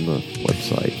stuff on the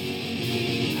website.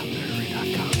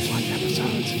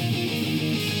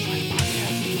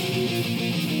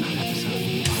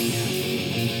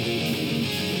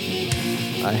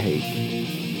 I hate.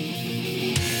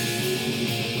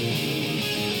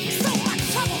 So much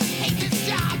trouble, hate this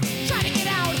job. Try to get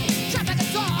out, trapped like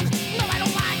a dog. No, I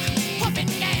don't like pumping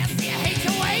gas. You hate to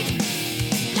wait.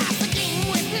 Life's a game,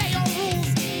 we play on rules.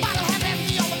 Bottle half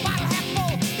empty or the bottle half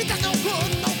full. It does no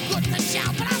good to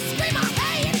shout, but I scream I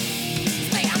hate.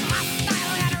 Stay on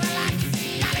hostile, gotta relax,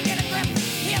 gotta get a grip.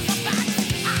 Here's the fact,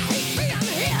 I hate being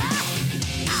here.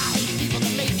 I hate people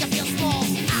that make you feel small.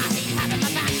 I hate having my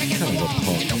back against the wall.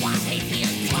 You know I hate being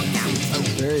talked down to.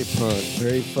 Very punk,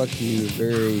 very fuck you,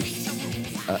 very.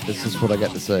 This is what I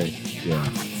got to say. yeah,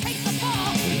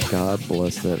 And God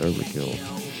bless that Overkill,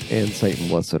 and Satan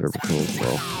bless that Overkill as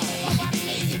well.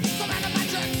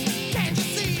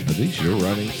 are these your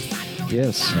running?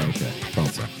 Yes, Okay, thought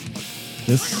so.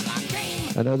 This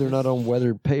I know they're not on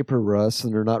weathered paper, Russ,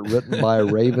 and they're not written by a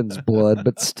raven's blood,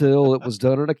 but still, it was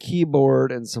done on a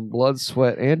keyboard, and some blood,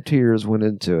 sweat, and tears went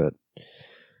into it.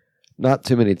 Not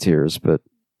too many tears, but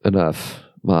enough.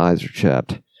 My eyes are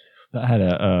chapped. that had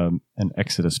an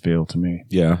Exodus feel to me.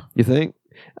 Yeah, You think?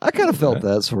 I kind of felt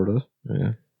that sort of.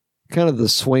 yeah. Kind of the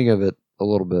swing of it a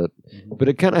little bit. But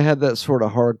it kind of had that sort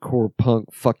of hardcore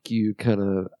punk, fuck you kind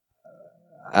of,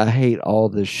 I hate all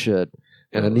this shit.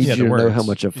 And I need Yeah, you the to know words. how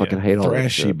much I fucking Yeah. hate all this Thrashy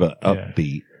shit. but Yeah.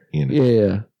 upbeat.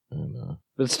 Yeah. And,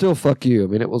 But still, fuck you. I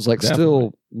mean, it was like Definitely.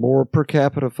 still more per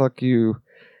capita fuck you.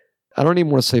 I don't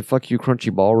even want to say fuck you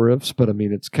crunchy ball riffs, but I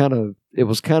mean, it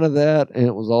was kind of that, and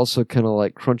it was also kind of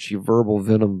like crunchy verbal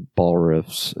venom ball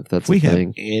riffs, if that's if we a have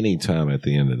thing. any time at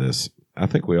the end of this, I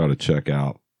think we ought to check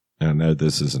out and I know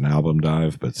this is an album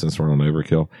dive, but since we're on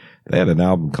Overkill, they had an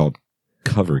album called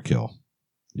Coverkill.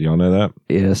 Do y'all know that?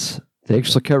 Yes. They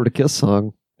actually covered a Kiss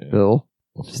song, Yeah. Bill.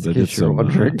 Just They in did case you're some.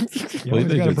 wondering. You Well, always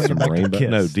they gotta did bring it some back to Rainbow. Kiss,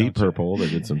 No, don't Deep you? Purple. They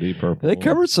did some Deep Purple. They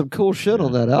covered some cool shit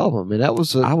on that album. I mean, that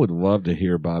was I would love to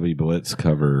hear Bobby Blitz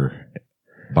cover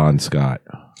Bon Scott.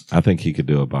 I think he could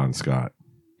do a Bon Scott.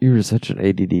 you were such an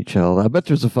ADD child. I bet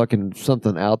there's a fucking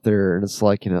something out there, and it's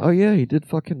like, oh yeah, he did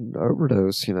fucking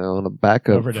Overdose, on a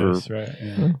backup Overdose, for. right?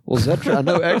 Yeah. Well, is that true? I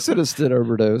know Exodus did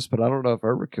Overdose, but I don't know if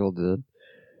Overkill did.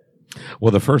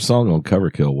 Well, the first song on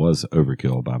Coverkill was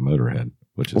Overkill by Motorhead,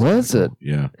 which is Was kinda it? cool.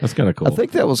 Yeah, that's kind of cool. I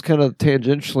think that was kind of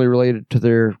tangentially related to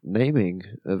their naming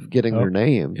of getting their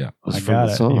name. Yeah. was I from got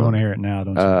the it. song. You want to hear it now,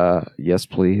 don't you? Yes, Let's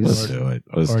please. do it.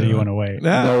 Or do you want to wait?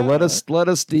 No, let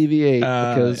us deviate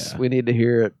because yeah. we need to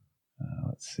hear it.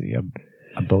 Let's see.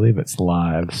 I believe it's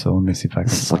live, so let me see if I can.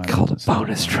 This is like find called a it.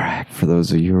 bonus track for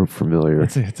those of you who are familiar.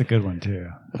 It's a good one too.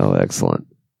 Oh, excellent.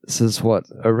 This is what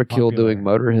Overkill Popular. doing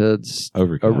Motorhead's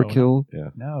Overkill.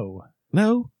 Overkill. No,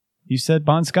 No. you said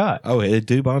Bon Scott. Oh, it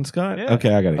do Bon Scott? Yeah.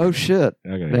 Okay, I got it. Oh shit!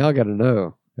 I got Now I got to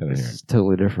know. it. This is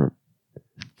totally different.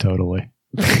 Totally.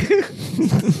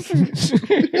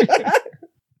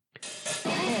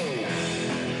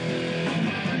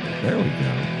 There we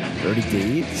go. Dirty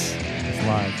Deeds. It's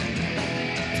live.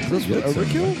 Is this Good what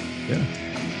Overkill? sound, Yeah.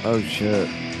 Oh shit!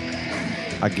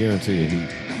 I guarantee you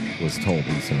he was told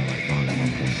he sounded like Bon at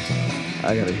one point in time.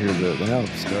 I gotta hear the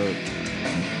album start.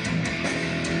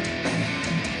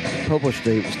 Published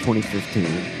date was 2015,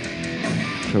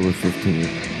 October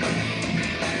 15th.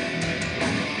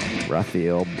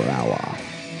 Raphael Brauer.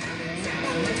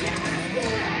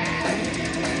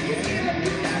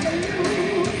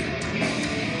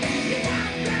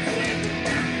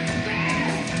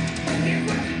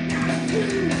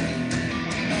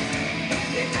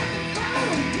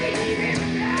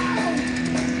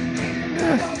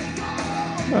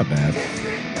 Not bad.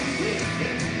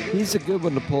 He's a good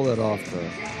one to pull that off, though.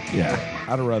 Yeah.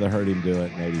 I'd have rather heard him do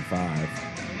it in 85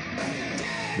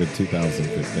 than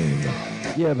 2015.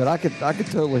 But Yeah, but I could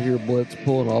totally hear Blitz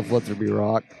pulling off "Let There Be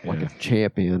Rock" like Yeah. a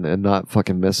champion and not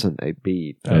fucking missing a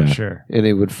beat. Oh, Yeah. sure. And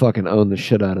he would fucking own the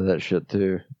shit out of that shit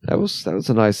too. That was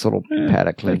a nice little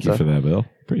paddock Thank you cleanser. for that, Bill.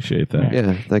 Appreciate that.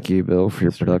 Yeah, thank you, Bill, for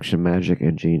your Yes, sir. production magic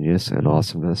and genius and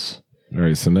awesomeness. All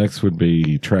right, so next would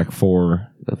be track 4.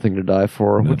 Nothing to Die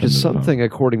For, which Nothing is to Die something,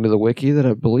 according to the wiki, that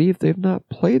I believe they've not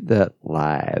played that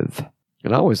live.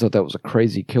 And I always thought that was a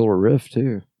crazy killer riff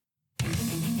too. Oh,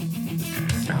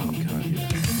 God, yeah.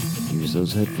 Use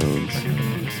those headphones.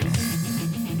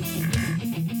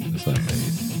 It's not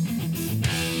bass.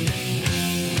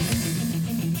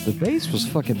 The bass was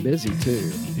fucking busy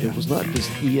too. It was not just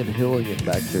Ian Hilling it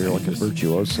back there like a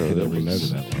virtuoso. I That never noted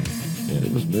was, that one. it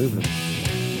Yeah. was moving.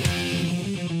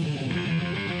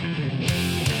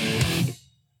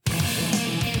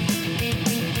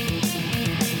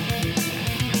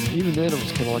 Even then, it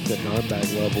was kind of like that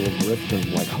Dimebag level of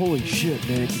riffing. Like, holy shit,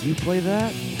 man, can you play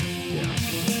that? Yeah.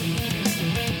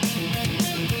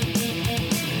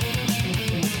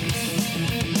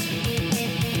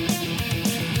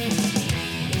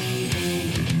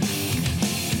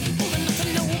 Moving up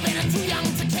to no better, too young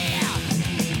to care.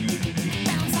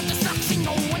 Bound for destruction,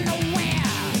 going nowhere.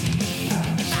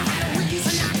 If I had a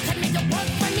reason, I could make it work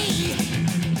for me.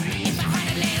 If I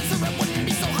had an answer, it wouldn't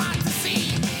be so hard to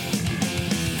see.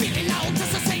 Feeling all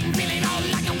just the same, feeling all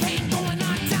like a pain going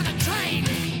on down a train.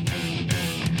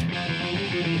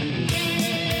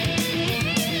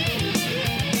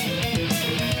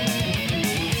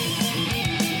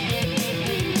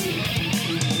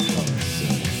 Oh, that's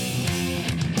sick.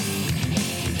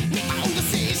 Make my own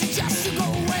decision just to go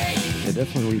away. Yeah,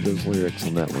 definitely read those lyrics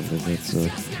on that one. And it's Not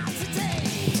today.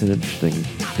 it's an interesting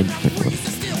one.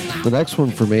 Still not The next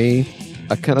one for me,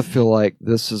 I kind of feel like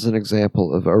this is an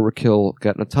example of Overkill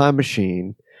got in a time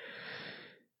machine.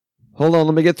 Hold on,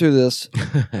 let me get through this.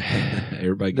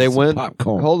 Everybody They gets some went.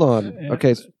 popcorn. Hold on.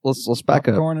 Okay, let's back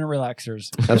up. Popcorn and relaxers.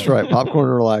 That's right, popcorn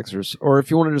and relaxers. Or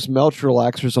if you want to just melt your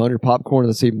relaxers on your popcorn,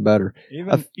 that's even better.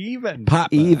 Even.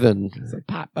 Pop butter. Even. It's a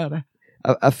pop butter.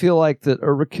 I feel like that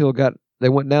Overkill they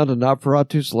went down to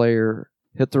Nosferatu's lair,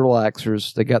 hit the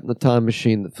relaxers. They got in the time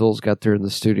machine that Phil's got there in the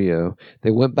studio.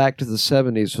 They went back to the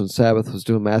 70s when Sabbath was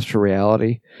doing Master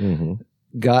Reality, Mm-hmm.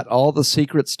 got all the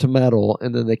secrets to metal,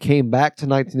 and then they came back to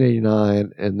 1989,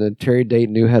 and then Terry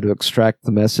Dayton knew how to extract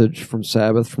the message from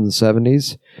Sabbath from the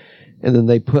 70s, and then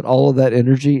they put all of that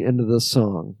energy into this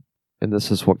song, and this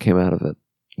is what came out of it.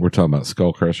 We're talking about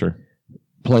Skull Crusher.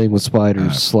 Playing with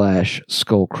Spiders /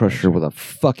 Skull Crusher with a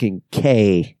fucking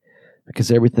K, because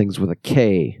everything's with a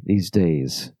K these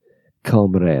days.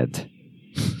 Comrade.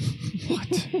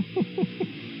 What?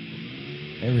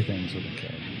 Everything's with a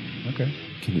K. Okay.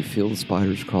 Can you feel the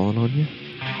spiders crawling on you?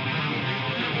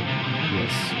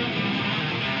 Yes.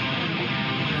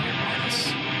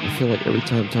 I feel like every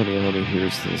time Tony Iommi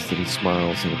hears this, that he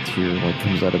smiles and a tear like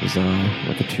comes out of his eye,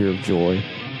 like a tear of joy.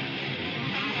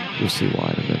 You'll see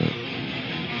why in a minute.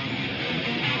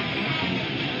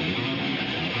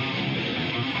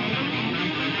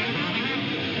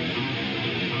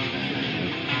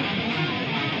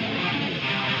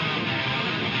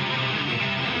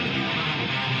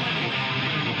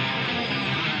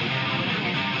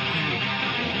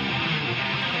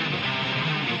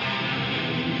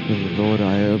 And the Lord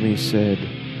Iommi said,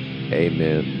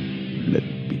 Amen, let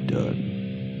it be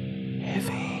done.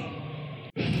 Heavy.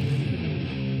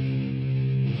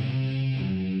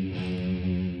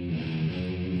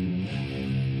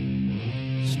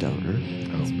 Stoner.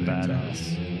 That's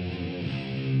badass.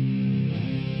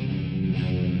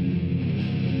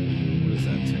 What does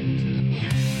that take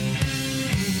to?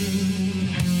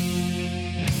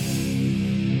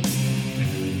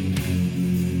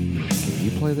 Can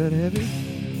you play that heavy?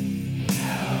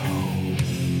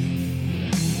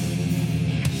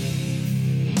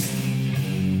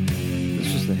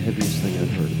 This was the heaviest thing I'd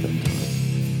heard at that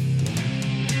time.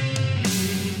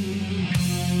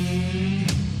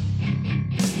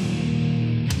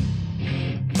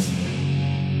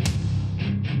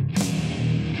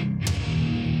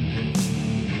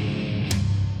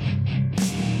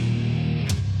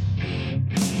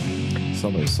 It's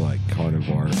almost like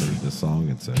Carnivore heard the song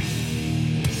and said,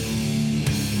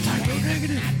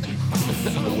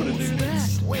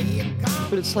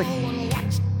 But it's like,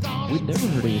 we'd never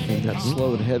heard anything that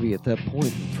slow and heavy at that point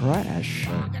in thrash.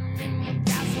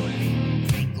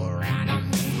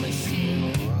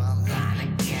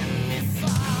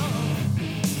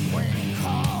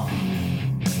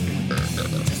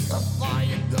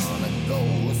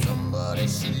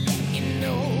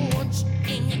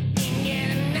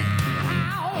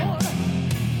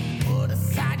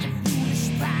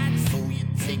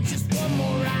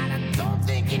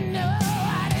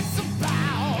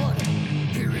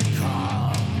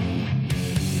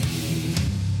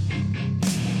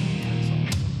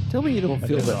 Tell me you don't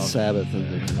feel is that awesome. Sabbath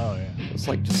in there. Oh yeah. It's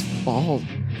like just balls.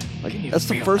 Like that's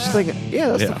the first thing. Yeah,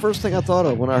 that's the first thing I thought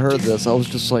of when I heard this. I was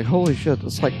just like, "Holy shit!"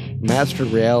 It's like Master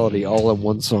Reality all in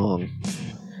one song.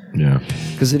 yeah.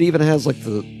 Because it even has like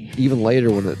even later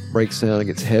when it breaks down and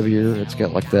gets heavier, it's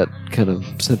got like that kind of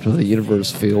center of the universe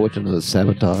feel, which I know is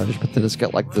Sabotage. But then it's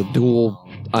got like the dual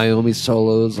Iommi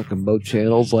solos, like on both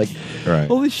channels. Like, Right.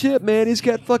 holy shit, man, he's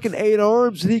got fucking 8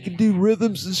 arms and he can do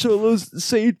rhythms and solos at the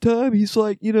same time. He's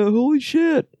like, holy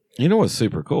shit. You know what's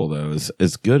super cool though is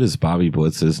as good as Bobby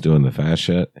Blitz is doing the fast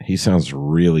shit, he sounds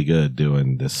really good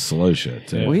doing this slow shit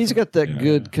too. Well, he's got that Yeah.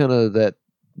 good kind of that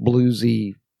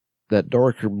bluesy, that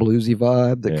darker bluesy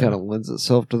vibe that Yeah. kind of lends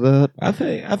itself to that. I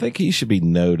think he should be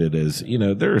noted as,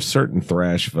 there are certain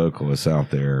thrash vocalists out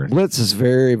there. Blitz is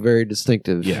very, very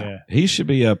distinctive. Yeah. He should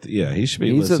be up. Yeah, he should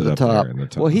be He's listed at the up top. there in the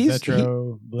top. Well, he's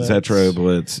Zetro, Blitz. Zetro,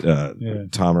 Blitz,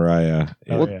 Tom Araya.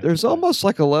 Oh, well, yeah. there's almost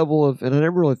like a level of, and I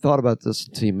never really thought about this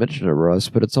until you mentioned it, Russ,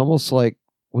 but it's almost like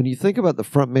when you think about the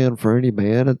front man for any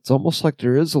band, it's almost like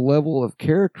there is a level of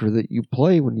character that you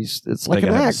play when you, it's like They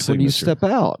an gotta have a act when you signature.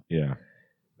 step out. Yeah.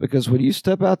 Because when you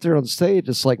step out there on stage,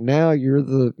 it's like now you're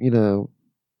the,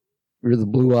 you're the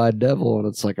blue-eyed devil, and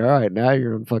it's like, all right, now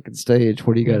you're on fucking stage.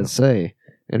 What do you got to say?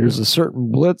 And there's a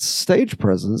certain Blitz stage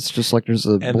presence, just like there's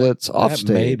a And Blitz off That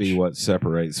stage. may be what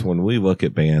separates when we look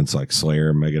at bands like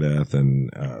Slayer, Megadeth,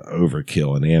 and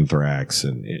Overkill, and Anthrax,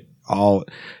 and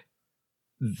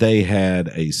they had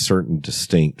a certain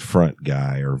distinct front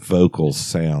guy or vocal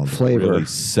sound that Flavor. really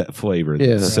set flavor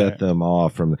Yeah. that set Right. them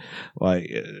off from like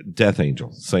Death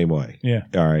Angel, same way. Yeah.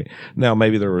 All right. Now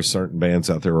maybe there were certain bands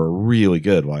out there were really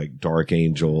good, like Dark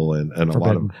Angel and a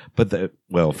lot of, Forbidden.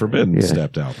 but Forbidden Yeah.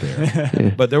 stepped out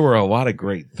there. But there were a lot of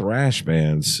great thrash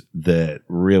bands that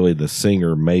really the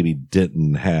singer maybe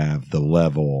didn't have the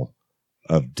level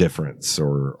of difference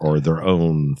or their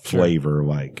own flavor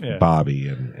like Yeah. Bobby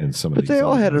and some of But these they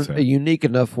all other had guys a unique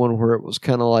enough one where it was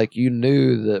kind of like you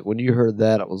knew that when you heard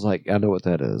that, it was like, I know what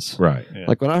that is. Right. Yeah.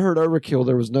 Like when I heard Overkill,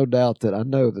 there was no doubt that I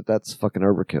know that that's fucking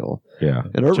Overkill. Yeah.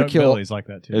 And Chuck Overkill, Billy's like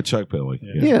that too. It's Chuck Billy.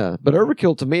 Yeah. yeah, but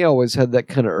Overkill to me always had that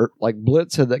kind of, like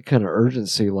Blitz had that kind of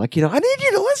urgency. Like, I need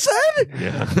you to listen.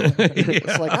 Yeah.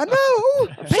 It's like, I know.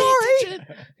 I'm sorry.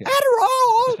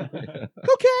 Adderall.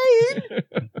 Cocaine.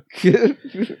 Yeah,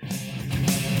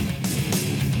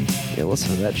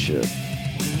 listen to that shit.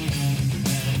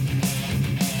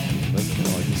 That's kind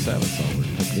of like the Sabbath song. where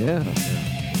it picks up. Yeah.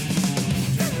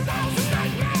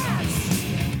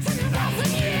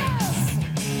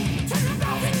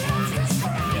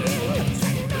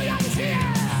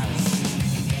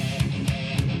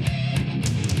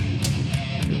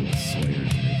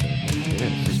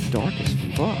 dark as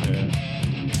fuck.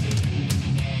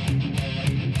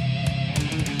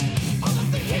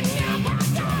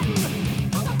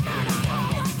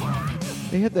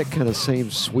 They had that kind of same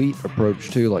sweet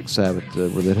approach too, like Sabbath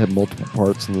did, where they had multiple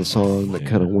parts in the song that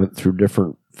kind of went through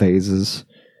different phases,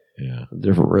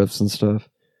 different riffs and stuff.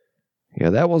 Yeah,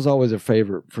 that was always a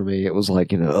favorite for me. It was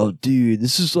like, oh, dude,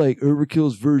 this is like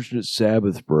Overkill's version of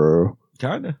Sabbath, bro.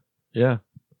 Kinda. Yeah.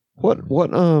 What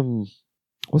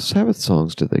Sabbath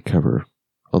songs did they cover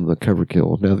on the Cover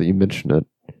Kill? Now that you mention it,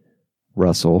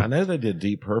 Russell. I know they did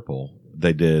Deep Purple.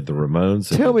 They did the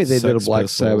Ramones. Tell me they did a Sex Black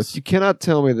Pistols. Sabbath. You cannot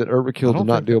tell me that Overkill did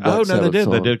not do a Black Sabbath Oh, no, they did.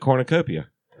 song. They did Cornucopia.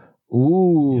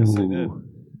 Ooh. Yes, they did.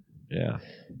 Yeah.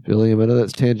 William, I know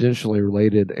that's tangentially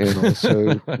related and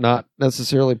also not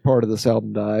necessarily part of this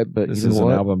album dive, but This you know is an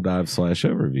what? album dive /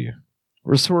 overview.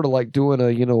 We're sort of like doing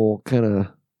a, kind of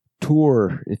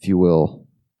tour, if you will.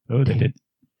 Oh, they did.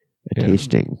 A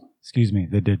tasting. Excuse me.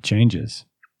 They did Changes.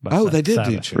 by Oh, they did do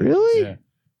Sabbath. Changes. Really? Yeah.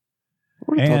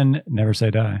 What are you And Never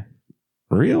Say Die.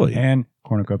 Really? And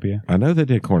Cornucopia. I know they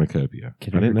did Cornucopia.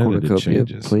 Can I you didn't know they did cornucopia,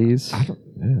 Changes. please?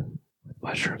 Yeah.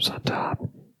 Mushrooms on top.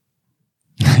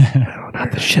 No,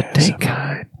 not the shit tank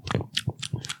kind.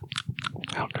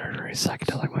 Very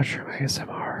psychedelic mushroom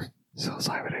ASMR.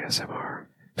 Psilocybin ASMR.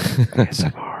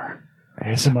 ASMR.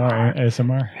 ASMR.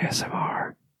 ASMR.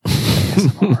 ASMR.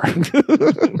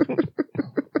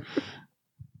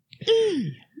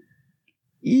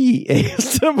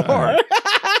 ASMR.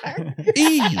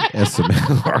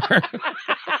 ASMR.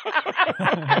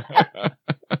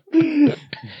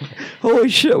 Holy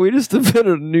shit, we just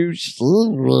invented a new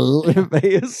genre of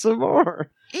ASMR.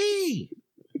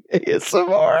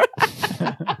 ASMR.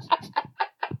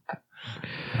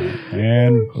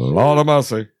 And Lord of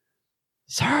mercy.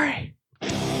 Sorry.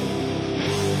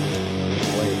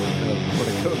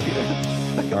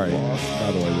 All right.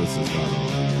 By the way, this is not on.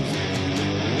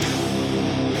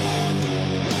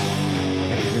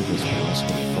 I hear this, but I also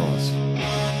got frost.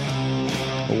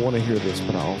 I want to hear this,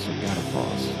 but I also got a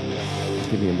frost.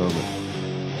 Give me a moment.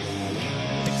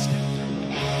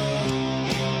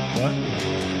 what?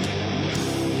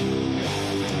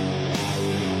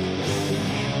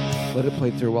 Let it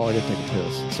play through while I go take a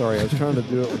piss. Sorry, I was trying to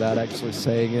do it without actually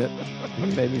saying it. You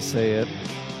made me say it.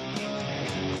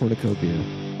 Cornucopia.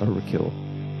 Overkill.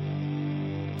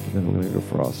 And then we're going to go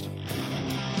frost.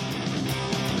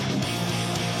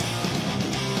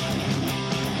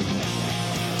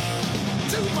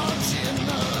 Too much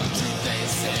energy, they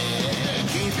say.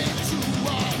 Keep it to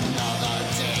another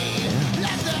day.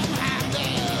 Let them have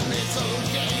their little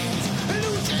games.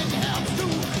 Illusion helps to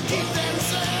keep them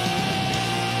sane.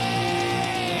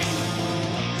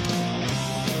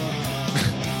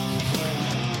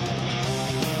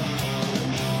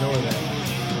 Ignore that.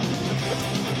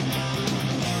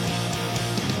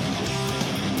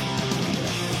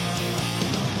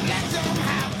 Let them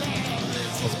have their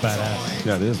little That's badass.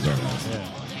 Yeah, it is badass.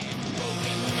 Yeah.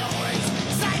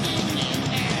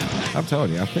 I'm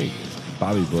telling you, I think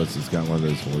Bobby Blitz has got one of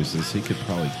those voices. He could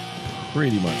probably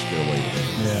pretty much get away with it.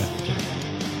 Yeah.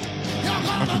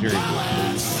 I can hear him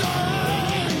with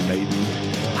Maiden.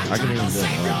 I can hear him doing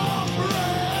it.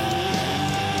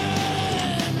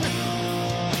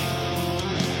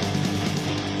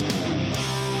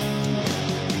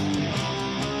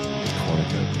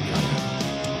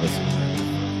 Listen to that.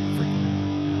 Freaking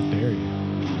How dare you?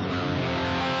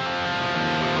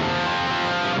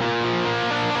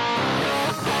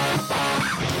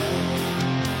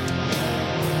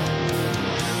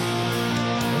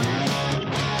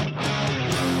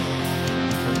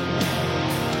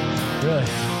 Really?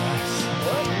 Nice.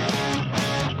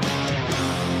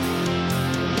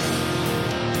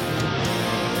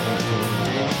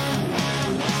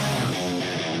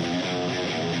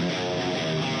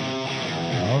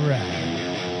 All right.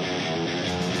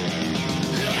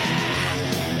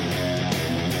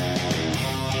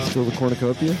 Still the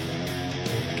cornucopia?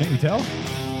 Can't you tell?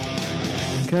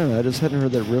 Kind of. I just hadn't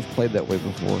heard that riff played that way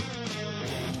before.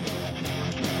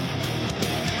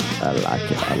 I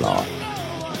like it a lot.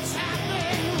 what's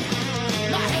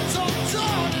happening. My head's all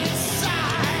torn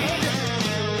inside.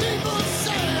 People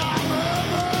say I'm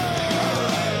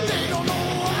murdered. They don't know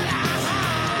what I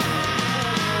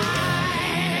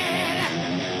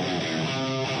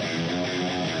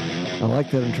hide. I like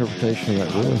that interpretation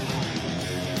of that riff.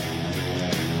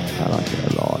 I like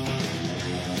it a lot.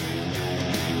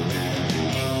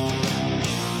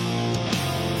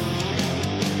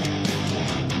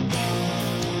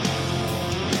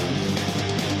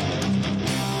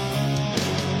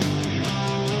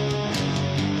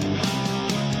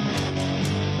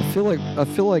 I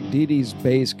feel like Dee Dee's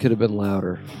bass could have been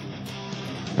louder.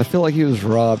 I feel like he was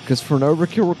robbed because for an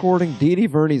Overkill recording, Dee Dee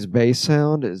Verney's bass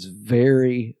sound is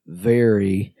very,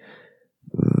 very,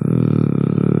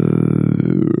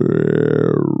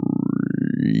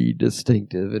 very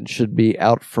distinctive and should be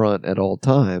out front at all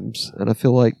times. And I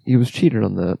feel like he was cheated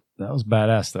on that. That was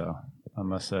badass, though, I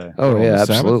must say. Oh, yeah, the Sabbath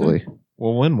absolutely. thing?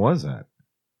 Well, when was that?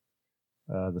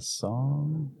 The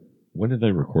song, When did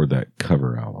they record that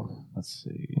cover album? let's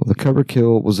see. Well, the Cover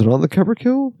Kill, was it on the Cover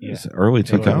Kill? Yeah. It's early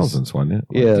It was. 2000s, wasn't it?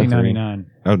 Yeah. 1999.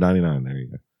 Oh, 99. There you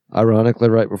go. Ironically,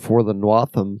 right before the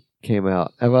Nwatham came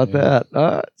out. How about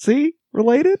that? See?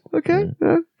 Related? Okay.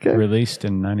 Okay. Released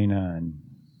in 99.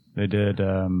 They did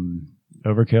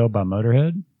Overkill by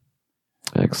Motorhead,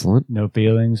 Excellent. No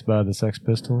Feelings by the Sex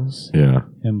Pistols, Yeah.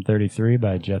 M33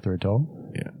 by Jethro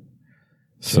Tull,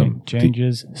 Some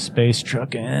Changes, Space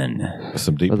Truckin'.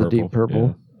 some deep Oh, the purple. Deep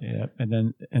Purple. Yeah,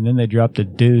 and then they dropped a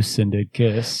Deuce and did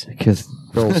Kiss. Kiss,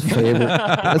 Bill's favorite.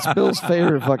 That's Bill's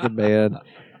favorite fucking band.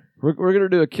 We're going to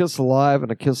do a Kiss Alive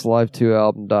and a Kiss Alive 2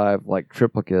 album dive, like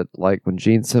triplicate, like when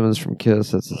Gene Simmons from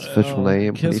Kiss, that's his official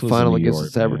name, Kiss when was he in finally New gets York,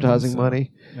 his advertising man, so-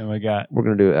 money, And we got we're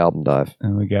going to do an album dive.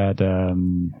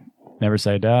 Never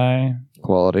Say Die,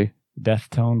 Quality. Death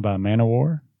Tone by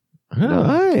Manowar, Huh.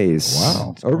 Nice.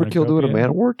 Wow. Overkill doing a Cornucopia.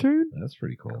 Manowar tune? That's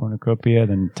pretty cool. Cornucopia,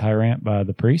 then Tyrant by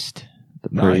The Priest. The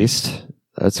Nice. Priest.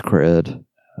 That's cred.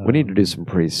 We need to do some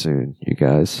Priest soon, you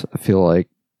guys. I feel like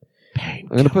I'm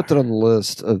going to put that on the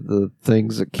list of the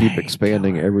things that keep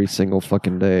expanding every single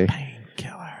fucking day.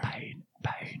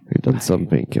 We've done some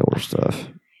painkiller stuff.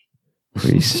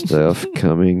 Priest stuff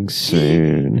coming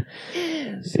soon.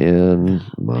 In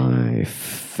my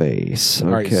face. Okay.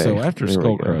 All right, so after there we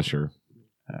Skull go. Crusher,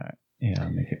 Yeah,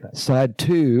 I'll make it back. Side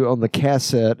 2 on the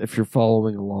cassette, if you're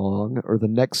following along, or the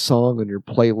next song on your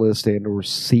playlist and or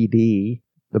CD,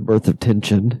 The Birth of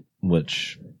Tension.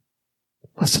 which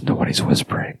Listen to what he's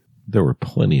whispering. there were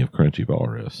plenty of Crunchy Ball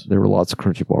riffs. There were lots of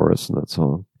Crunchy Ball riffs in that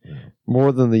song.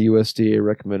 More than the USDA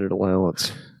recommended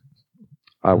allowance,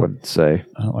 I would say.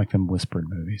 I don't like them whispered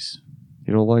movies.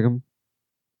 You don't like them?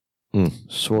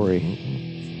 Mm. Sorry.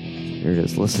 Here it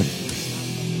is. Listen.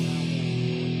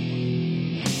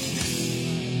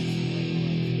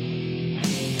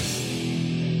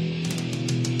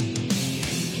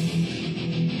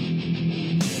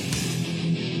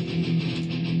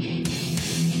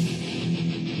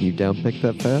 You downpick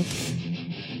that fast?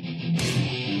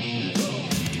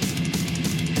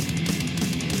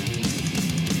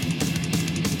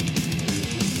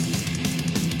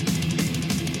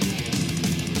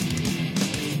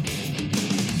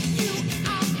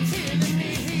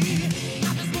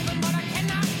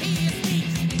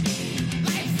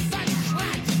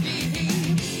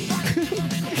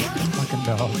 Fucking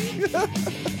dog.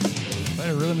 Way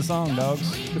to ruin the song, dogs.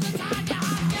 It's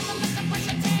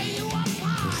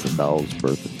the dog's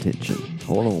birth of tension.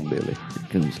 Hold on, Billy. Here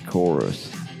comes the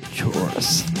chorus.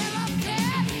 Chorus.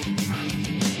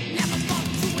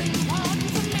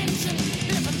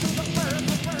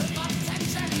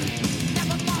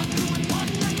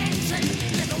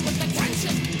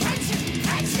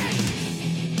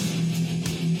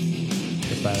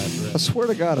 I swear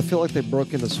to God, I feel like they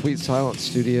broke into Sweet Silence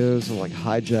Studios and like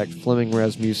hijacked Fleming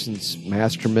Rasmussen's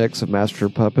master mix of Master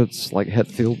of Puppets, like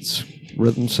Hetfield's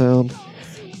rhythm sound.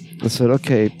 I said,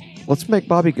 okay, let's make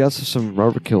Bobby Gustafson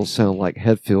from Overkill sound like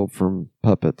Hetfield from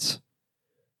Puppets.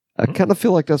 I kind of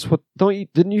feel like that's what.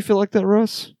 Didn't you feel like that,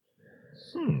 Russ?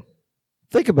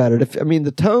 Think about it.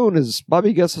 The tone is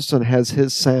Bobby Gustafson has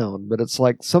his sound, but it's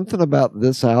like something about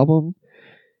this album.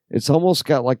 It's almost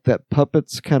got like that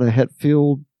Puppets kind of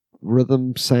Hetfield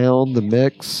rhythm sound, the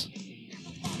mix.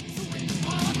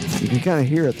 You can kind of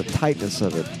hear it, the tightness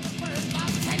of it.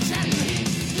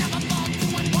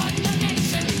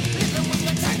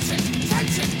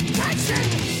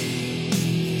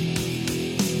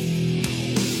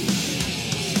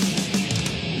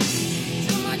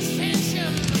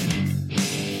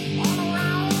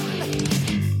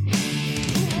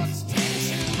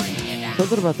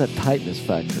 Something about that tightness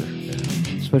factor,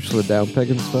 especially the down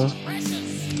peg and stuff.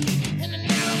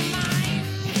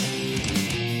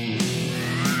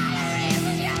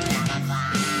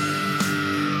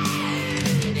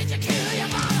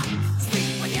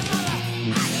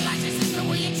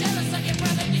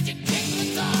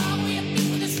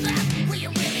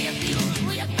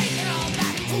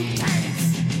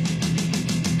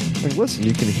 Like, listen,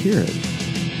 you can hear it.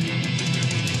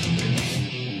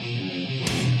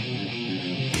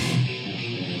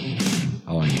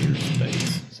 All I hear is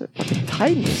bass. It's that fucking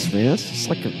tightness, man. It's just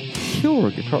like a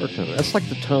killer guitar tone. That's like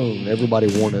the tone everybody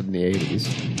wanted in the 80s.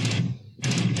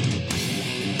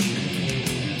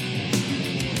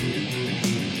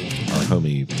 All right,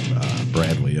 homie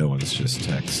Bradley Owens just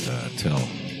tell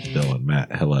Bill and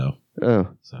Matt hello. Oh,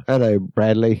 So. hello,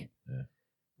 Bradley. Yeah.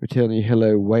 We're telling you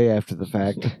hello way after the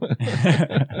fact.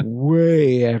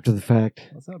 Way after the fact.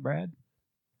 What's up, Brad?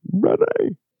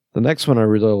 Bradley. The next one I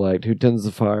really liked, Who Tends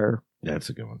the Fire. That's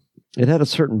a good one. It had a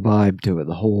certain vibe to it,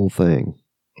 the whole thing.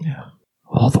 Yeah.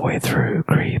 All the way through,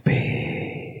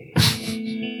 creepy.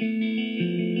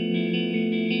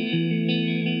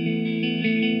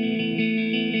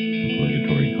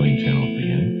 Obligatory clean channel at the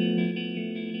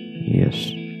beginning.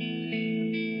 Yes.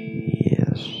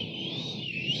 Yes.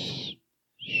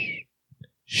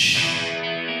 Shh.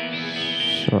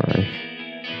 Sorry.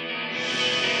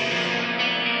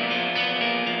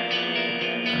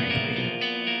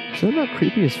 Creepy. Is that not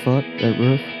creepy as fuck, that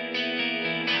riff?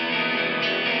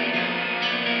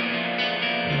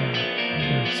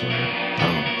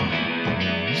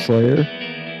 Slayer?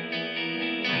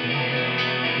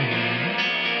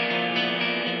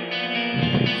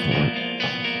 I'll wait for it.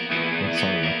 What song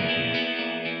are you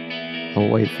thinking? I'll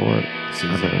wait for it.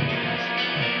 Season.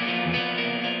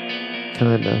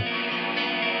 Kinda.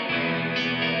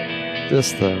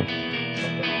 This, though.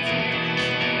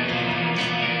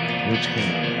 Which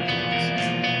came out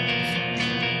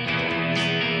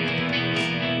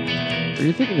Are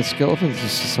you thinking of Skeletons of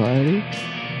Society?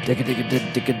 Okay,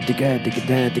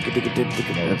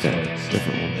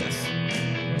 different one. Yes.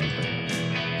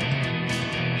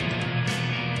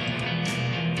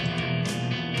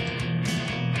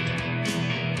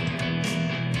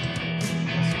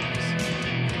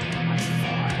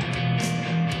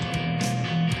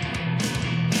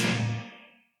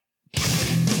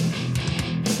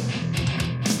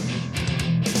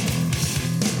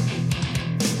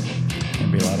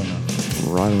 Can't be loud enough.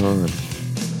 Right on.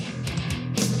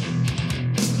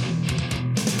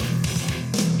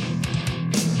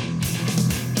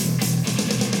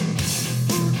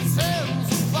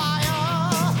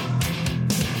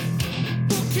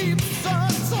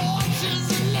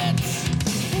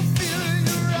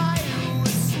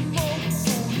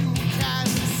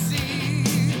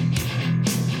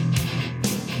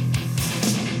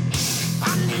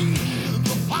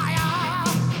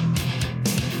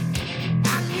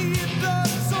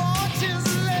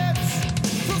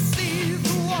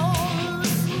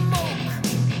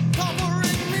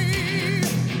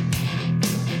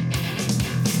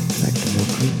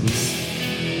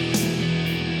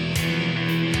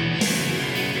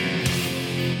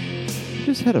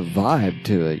 Just had a vibe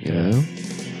to it, you know?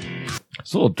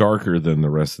 It's a little darker than the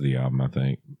rest of the album, I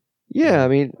think. Yeah, I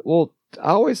mean, well,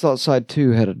 I always thought side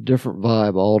 2 had a different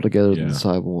vibe altogether Yeah. than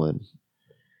side 1.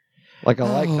 Like I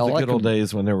like the like good old them,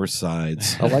 days when there were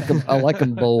sides. I like them. I like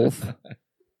them both.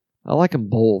 I like them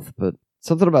both, but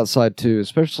something about side 2,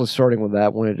 especially starting with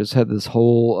that one, it just had this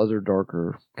whole other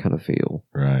darker kind of feel.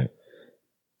 Right.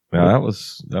 Yeah, that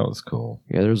was cool.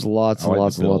 Yeah, there's lots I and like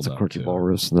lots the and lots of build-up, quirky too. ball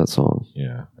riffs in that song.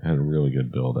 Yeah, it had a really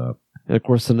good build up. And of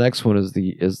course, the next one is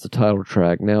the title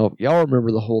track. Now, y'all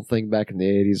remember the whole thing back in the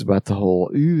 80s about the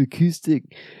whole,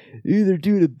 acoustic, they're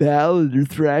doing a ballad or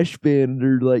thrash band, and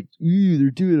they're like,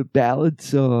 they're doing a ballad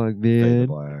song, Fade to man.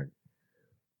 Black.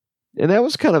 And that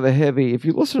was kind of a heavy, if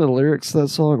you listen to the lyrics to that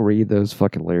song, read those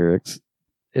fucking lyrics.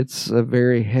 It's a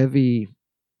very heavy,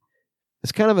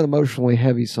 it's kind of an emotionally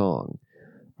heavy song.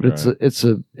 But Right. it's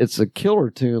a killer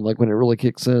tune. Like when it really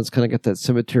kicks in, it's kind of got that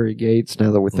Cemetery Gates.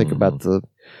 Now that we think about the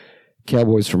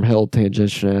Cowboys from Hell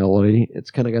tangentiality,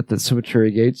 it's kind of got that Cemetery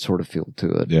Gates sort of feel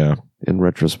to it. Yeah. In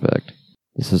retrospect,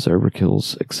 this is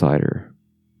Overkill's Exciter.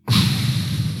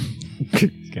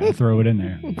 Gotta throw it in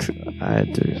there. I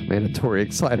had to mandatory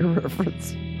Exciter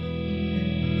reference.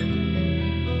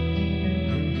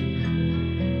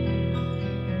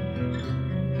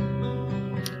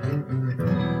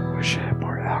 Wish I had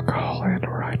more alcohol and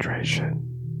or hydration.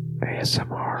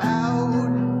 ASMR. Out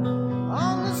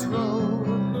on this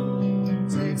road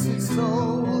takes its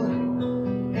toll,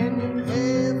 and you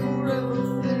pay for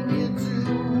everything you do.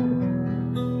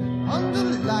 Under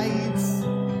the lights,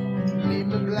 leave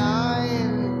me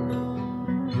blind.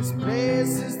 This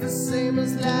place is the same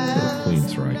as last Clean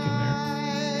strike in there.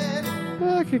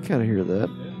 night. I could kind of hear that.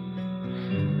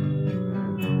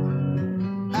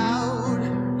 Out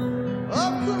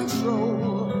of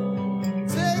control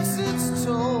takes its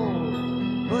toll,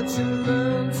 but you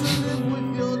learn to live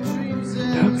with your dreams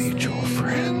and No mutual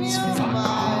friends. in your Fuck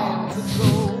mind, the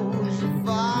goals you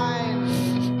find,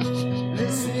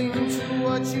 listening to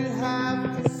what you have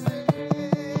to say.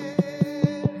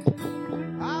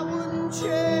 I wouldn't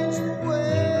change a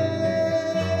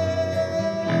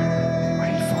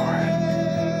Wait for it.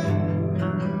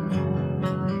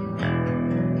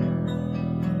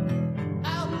 I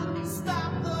wouldn't stop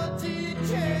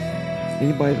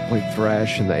Anybody that played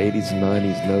thrash in the 80s and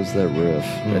 90s knows that riff,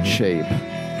 that shape.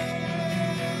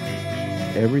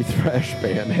 Every thrash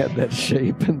band had that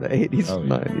shape in the 80s and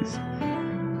 90s.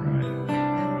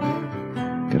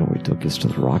 Right. Gotta wait till it gets to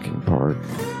the rocking part.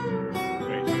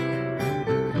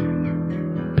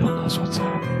 Bill knows what's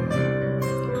up.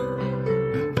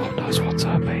 Bill knows what's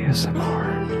up, ASMR.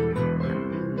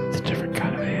 It's a different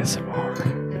kind of ASMR.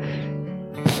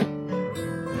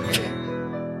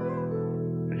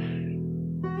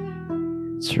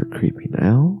 It's sure creepy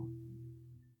now.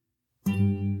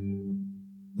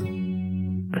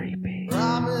 Creepy.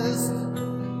 Promised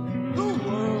the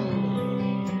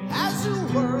world as a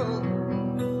world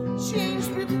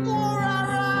changed before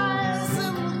our eyes,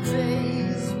 and the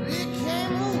days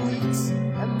became the weeks,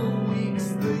 and the weeks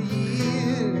the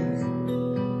years.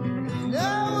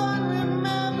 No one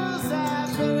remembers that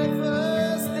very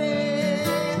first day,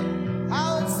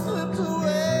 how it slipped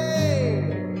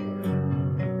away.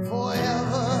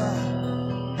 Forever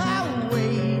I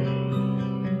wait,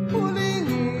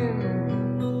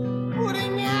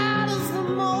 putting out as the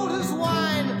motors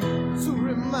whine to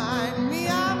remind me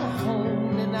I'm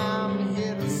home and I'm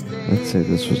here to stay. Let's say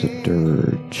this was a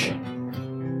dirge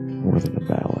more than a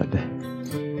ballad.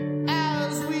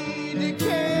 As we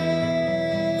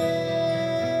decay.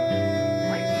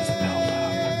 Wait for the build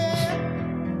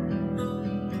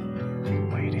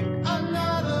up. Waiting.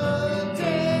 Another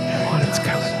day. Come on, it's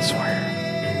coming, I swear.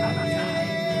 Oh my god.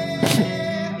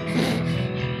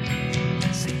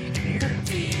 See, you can hear it.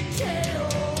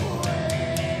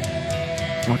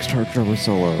 Rockstar drummer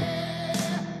solo.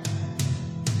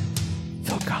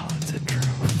 Phil Collins intro.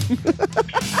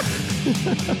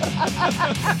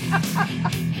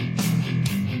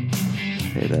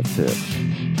 Hey, that's it.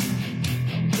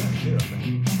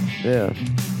 Yeah.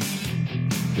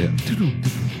 Yeah.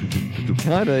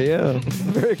 Kinda, yeah.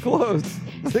 Very close.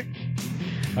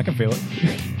 I can feel it.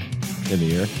 In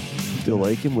the air. Still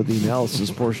aching with the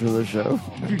analysis portion of the show.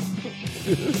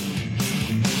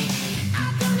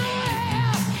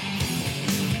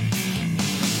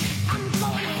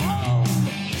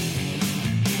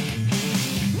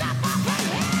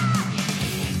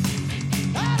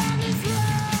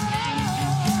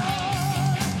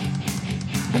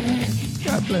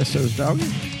 God bless those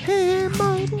doggies. Hey,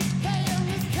 mama.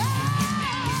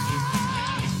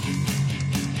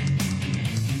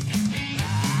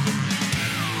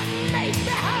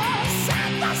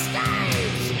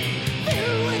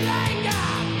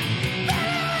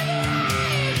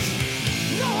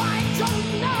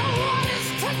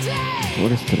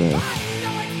 What is today?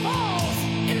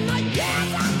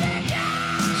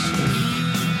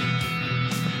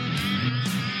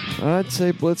 I'd say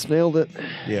Blitz nailed it.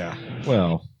 Yeah.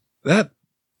 Well, that's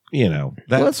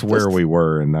Let's where just- we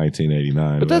were in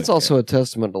 1989. But that's also a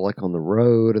testament to like on the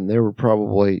road, and they were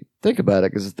probably, think about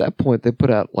it, because at that point they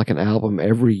put out like an album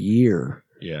every year.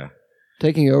 yeah.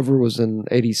 Taking Over was in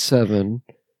 87.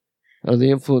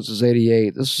 The Influence was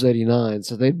 88. This was 89.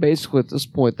 So they basically, at this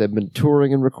point, they've been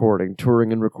touring and recording.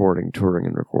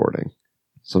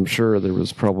 So I'm sure there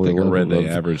was I probably think I read they of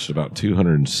averaged about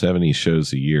 270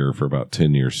 shows a year for about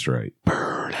 10 years straight.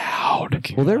 burn out.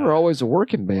 Well, they were always a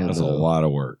working band, That's a though. lot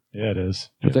of work. Yeah, it is.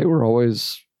 But they were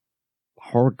always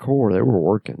hardcore. They were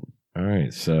working. All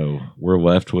right, so we're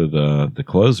left with the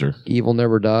closer. Evil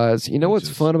Never Dies. You know Which what's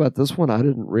is- fun about this one? I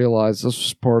didn't realize this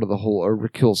was part of the whole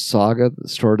Overkill saga that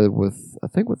started with, I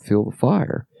think, with Feel the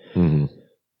Fire. Mm-hmm.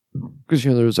 Because,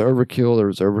 there was Overkill, there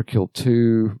was Overkill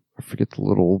 2. I forget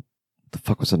what the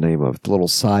fuck was the name of it? The little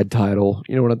side title.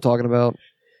 You know what I'm talking about?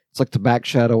 It's like the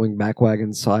Backshadowing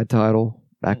Backwagon side title.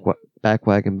 Backwagon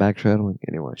Backshadowing.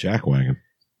 Anyway. Jackwagon.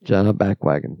 Not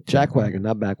Backwagon. Jackwagon,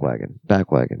 not Backwagon.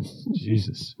 Backwagon.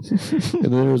 Jesus. And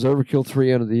then there was Overkill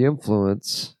 3 Under the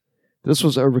Influence. This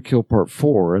was Overkill Part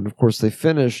 4. And of course, they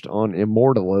finished on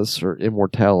Immortalis, or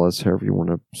Immortalis, however you want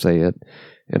to say it,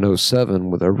 in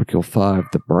 07 with Overkill 5,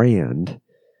 The Brand.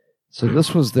 So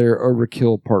this was their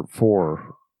Overkill Part 4,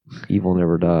 Evil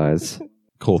Never Dies.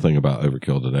 Cool thing about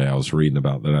Overkill today, I was reading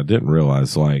about that I didn't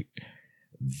realize,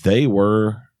 they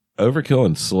were, Overkill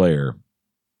and Slayer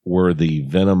were the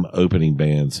Venom opening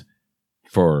bands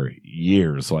for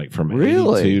years, from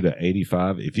Really? 82 to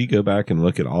 85. If you go back and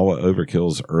look at all of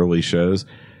Overkill's early shows,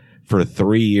 for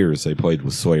 3 years they played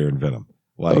with Slayer and Venom.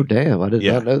 Oh, damn. I did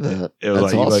yeah, not know that. It was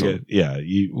That's you awesome. look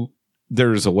at,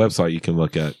 there's a website you can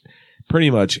look at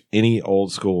pretty much any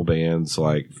old school bands,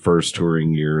 first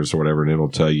touring years or whatever, and it'll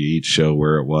tell you each show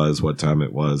where it was, what time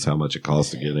it was, how much it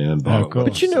cost to get in. blah, blah, cool.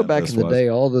 blah, But back this in the was. day,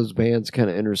 all those bands kind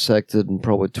of intersected and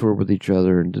probably toured with each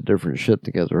other and did different shit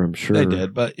together, I'm sure. They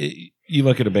did, but you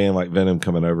look at a band like Venom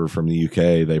coming over from the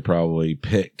UK, they probably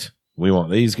picked we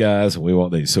want these guys, and we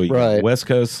want these. So you Right. got West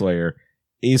Coast Slayer,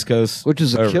 East Coast, Which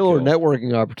is a Overkill. killer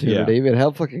networking opportunity. I mean,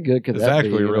 how fucking good could It's that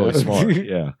actually be? you really know? smart.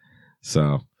 Yeah.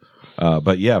 So,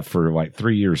 but yeah, for like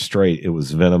 3 years straight, it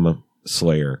was Venom,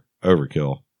 Slayer,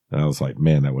 Overkill. And I was like,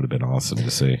 man, that would have been awesome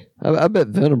to see. I bet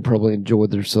Venom probably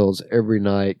enjoyed themselves every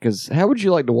night. Because how would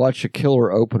you like to watch a killer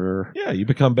opener? Yeah, you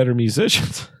become better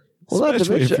musicians. Well, not to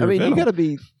Especially if mention, I you're mean, you Venom. got to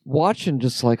be watching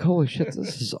just like, holy shit,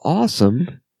 this is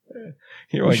awesome.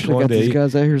 You're We like should have going got these to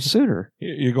guys out here sooner.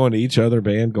 you're going to each other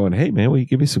band, going, hey man, will you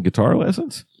give me some guitar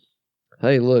lessons?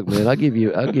 Hey, look, man, I'll give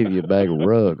you a bag of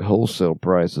rug wholesale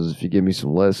prices if you give me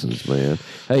some lessons, man.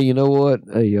 Hey, you know what?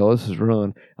 Hey, y'all, this is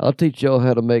Ron. I'll teach y'all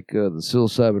how to make the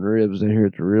psilocybin ribs down here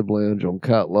at the Rib Lounge on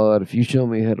Cot Lot. If you show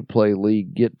me how to play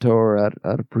lead guitar,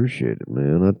 I'd appreciate it,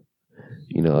 man.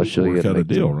 I'll show you Work how to out a make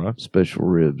deal, some right? special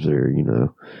ribs there.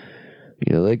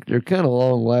 They're kind of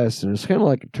long lasting. It's kind of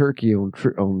like a turkey on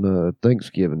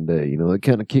Thanksgiving Day. It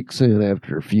kind of kicks in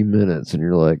after a few minutes, and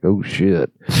you're like, oh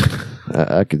shit.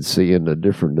 I could see into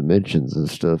different dimensions and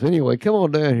stuff. Anyway, come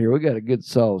on down here. We got a good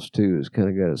sauce too. It's kind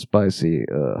of got a spicy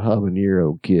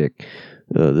habanero kick.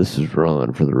 This is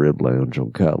Ron for the Rib Lounge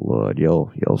on Cot Lot.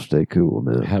 Y'all stay cool,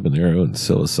 man. Habanero and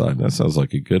psilocybin. That sounds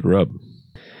like a good rub.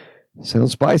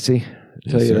 Sounds spicy.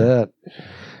 I'll tell Yes, you sir. that.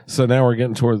 So now we're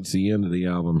getting towards the end of the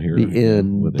album here. The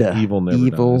end. With the Evil Never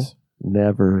Evil Dies.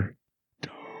 never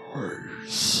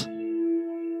dies.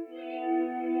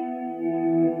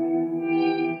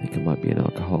 I think I might be an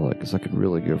alcoholic because I could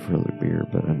really go for another beer,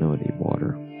 but I know I need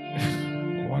water.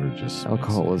 Water just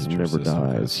Alcoholism makes never your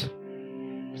system dies.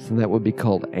 And that would be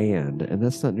called and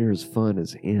that's not near as fun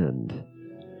as end.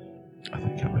 I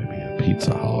think I might be a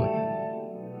pizza holic.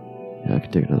 Yeah, I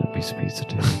could take another piece of pizza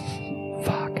too.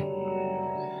 Fuck.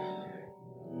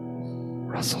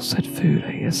 Russell said food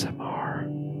ASMR.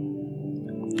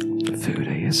 Food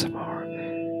ASMR.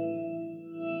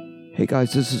 Hey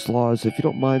guys, this is Lars. If you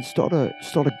don't mind, start a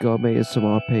gum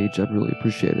ASMR page. I'd really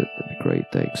appreciate it. That'd be great.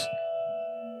 Thanks.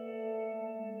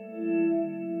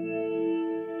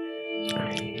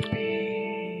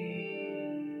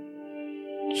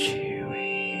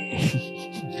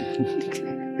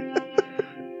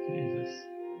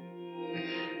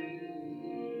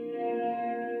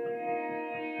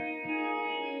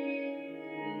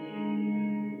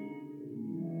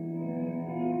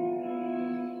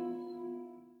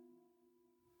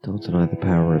 Don't deny the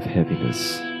power of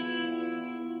heaviness.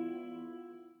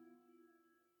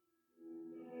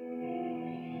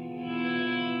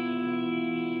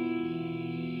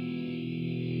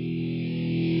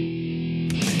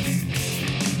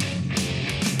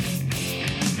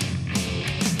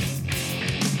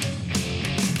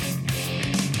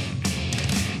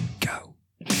 Go.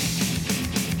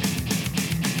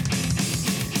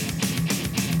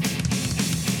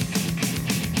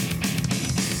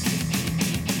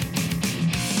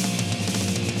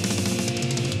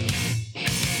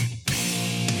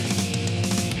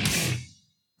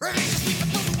 Revenge is sweet,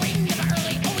 but those who wait never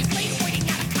early. Always late, waiting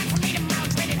out a con for me to mount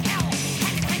dreaded hell.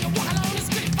 Hang and walk alone is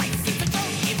good advice. Seek its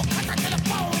own evil cutter to the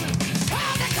bone.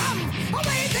 How they come,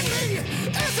 awaiting me.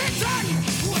 Is it done?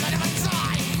 Will it ever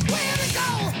die? Where to go?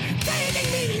 Dating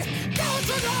me. Don't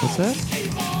you know? What's that?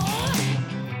 Evil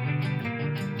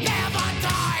never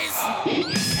dies.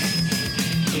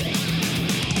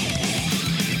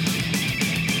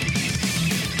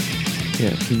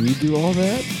 Yeah, can you do all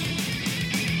that?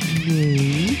 No.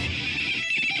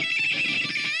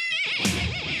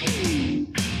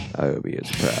 I hope he is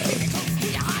proud.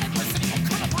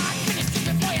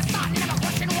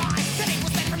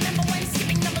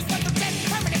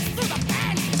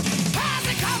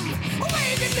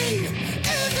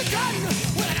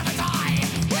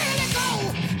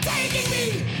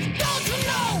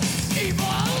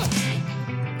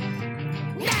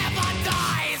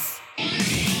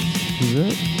 Is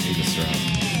that?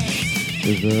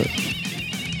 Is that?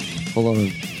 Hold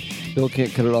on. Bill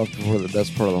can't cut it off before the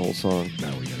best part of the whole song.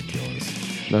 Now we gotta kill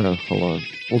this. No, hold on.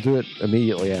 We'll do it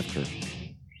immediately after.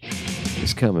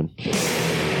 It's coming.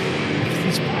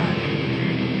 This part.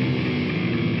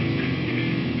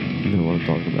 You know what I'm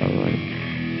talking about, right?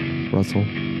 Russell?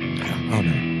 Oh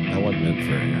no, that wasn't meant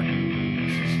for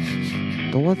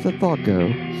you. Don't let that thought go.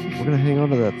 We're going to hang on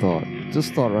to that thought. This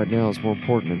thought right now is more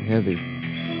important and heavy.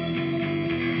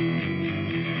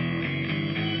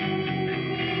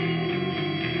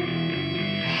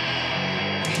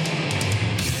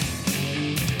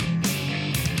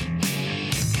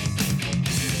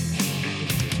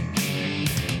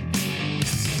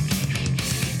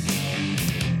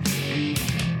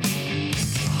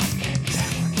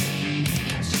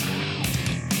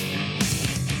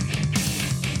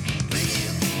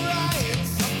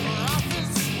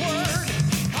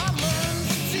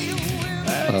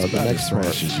 That's the about next as part.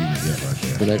 fresh as you can get right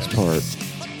there. The next part.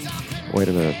 Wait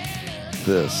a minute.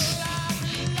 This.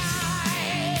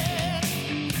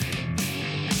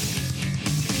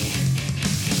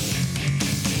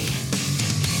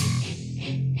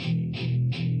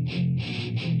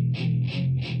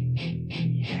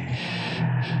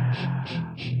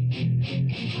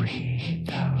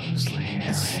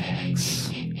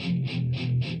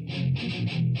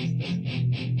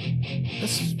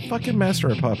 This is fucking Master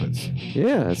of Puppets.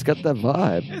 Yeah, it's got that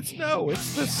vibe. It's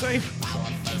the same.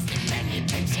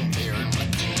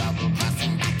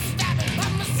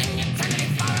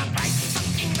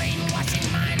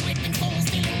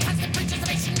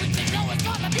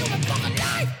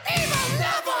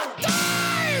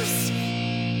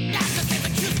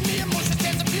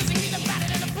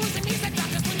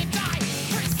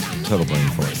 Total brain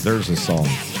fart. There's a song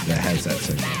that has that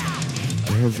same.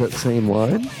 It has that same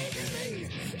line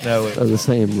No, or the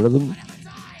same rhythm.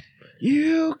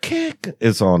 You kick.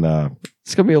 It's on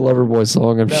It's gonna be a Loverboy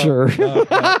song, I'm sure.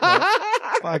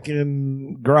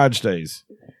 fucking Garage Days.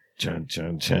 Chun,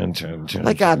 chun, chun, chun, chun,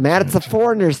 My God, chun, Matt, it's a chun,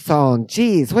 Foreigner song.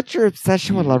 Jeez, what's your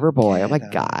obsession with Loverboy? Oh my chun.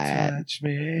 God. Touch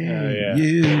me. Oh, yeah.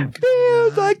 You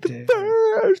Feels like the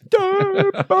first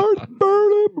time.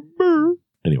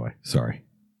 Anyway, sorry.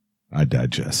 I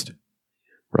digest.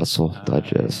 Russell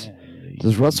Digest.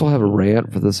 Does Russell have a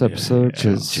rant for this episode?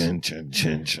 'Cause Chun, chun,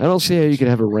 chun, chun, I don't see how you could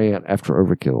have a rant after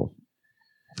Overkill.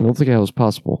 I don't think that was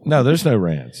possible. No, there's no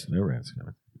rants. No rants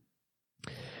coming.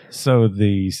 so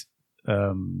the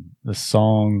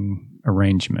song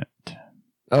arrangement.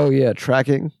 Oh yeah,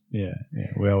 tracking. Yeah,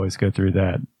 we always go through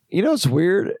that. You know, it's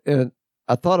weird, and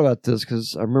I thought about this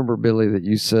because I remember, Billy, that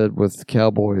you said with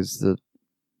Cowboys that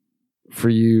for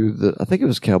you, that I think it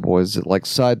was Cowboys, that like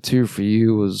side 2 for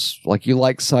you was like you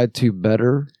like side 2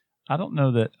 better. I don't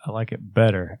know that I like it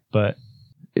better, but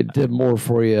It did more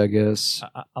for you, I guess.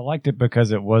 I liked it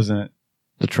because it wasn't.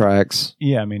 The tracks.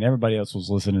 Yeah, I mean, everybody else was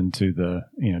listening to the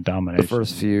Domination, The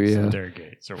first few, yeah.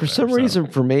 Stairgates, or For some whatever, so- reason,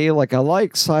 for me, like I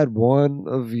like side 1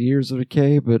 of Years of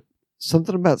Decay, but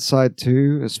something about side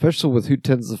 2, especially with Who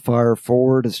Tends to Fire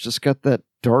Forward, it's just got that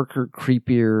darker,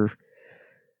 creepier.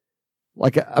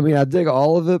 Like, I mean, I dig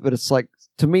all of it, but it's like,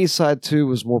 to me, side 2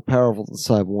 was more powerful than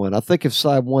side 1. I think if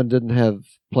side 1 didn't have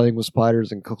Playing with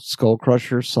Spiders and Skull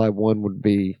Crusher, side 1 would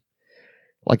be,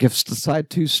 like, if the side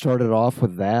 2 started off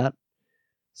with that,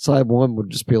 side 1 would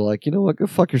just be like, you know what, go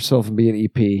fuck yourself and be an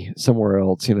EP somewhere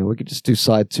else. We could just do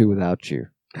side 2 without you.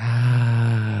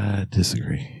 I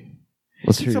disagree.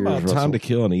 Let's hear It's yours, about Russell. Time to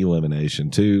Kill and Elimination.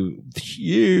 2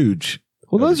 huge.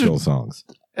 Well, those are Overkill songs.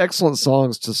 excellent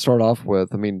songs to start off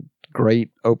with. I mean,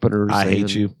 great openers. I Hate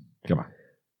and You. Come on.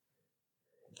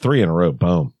 3 in a row.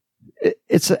 Boom.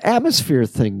 It's an atmosphere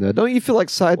thing, though. Don't you feel like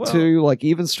side Well- 2, like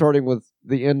even starting with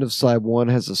the end of side 1,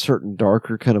 has a certain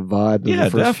darker kind of vibe than Yeah,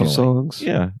 the first few definitely. songs?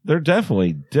 Yeah, they're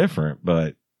definitely different,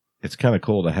 but it's kind of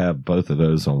cool to have both of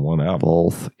those on one album.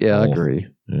 Both. Yeah, I Both. agree.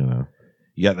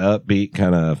 You got the upbeat,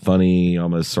 kind of funny,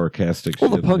 almost sarcastic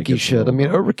Well, shit. the and it punky gets a shit. I little mean,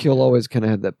 dark. Overkill always kind of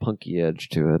had that punky edge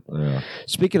to it. Yeah.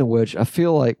 Speaking of which, I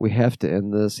feel like we have to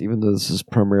end this, even though this is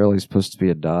primarily supposed to be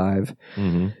a dive.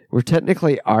 Mm-hmm. We're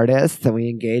technically artists and we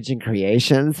engage in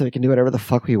creation, so we can do whatever the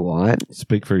fuck we want.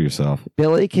 Speak for yourself.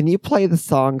 Billy, can you play the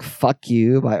song Fuck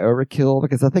You by Overkill?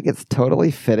 Because I think it's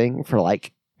totally fitting for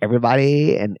like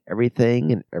everybody and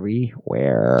everything and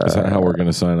everywhere. Is that how we're going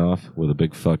to sign off? With a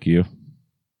big fuck you?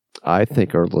 I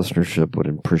think our listenership would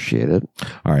appreciate it.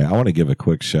 All right, I want to give a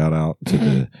quick shout out to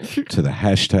the to the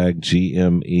hashtag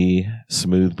GME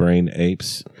Smooth Brain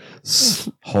Apes.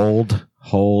 Hold,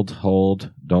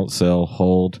 don't sell,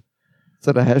 hold. Is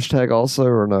that a hashtag also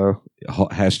or no?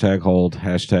 Hashtag hold,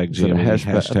 hashtag Is it a GME,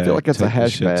 hashtag? I feel like it's a take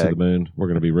this shit to hashtag. the moon. We're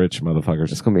going to be rich,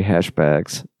 motherfuckers. It's going to be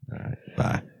hashbags. All right,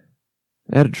 bye.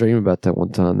 I had a dream about that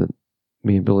one time that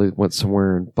me and Billy went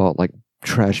somewhere and bought like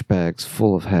trash bags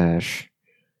full of hash.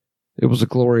 It was a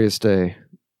glorious day.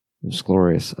 It was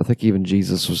glorious. I think even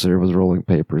Jesus was there with rolling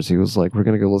papers. He was like, we're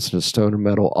going to go listen to stoner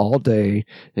metal all day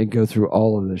and go through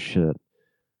all of this shit.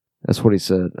 That's what he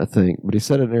said, I think. But he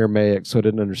said it in Aramaic, so I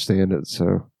didn't understand it.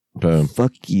 So, Boom.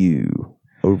 fuck you,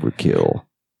 Overkill.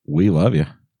 We love you.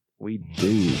 We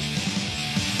do.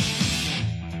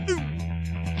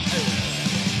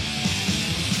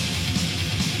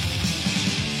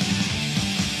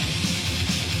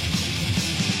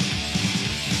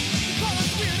 Call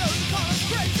us weirdos, call us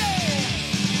crazy.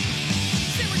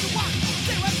 Say what you want,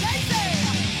 say what they say.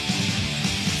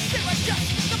 Say what just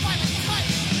the violent type.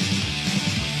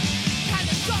 Kind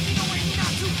of dumb, you know we're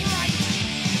not too bright.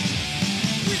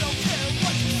 We don't care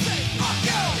what you say, fuck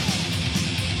you.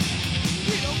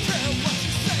 We don't care what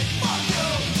you say, fuck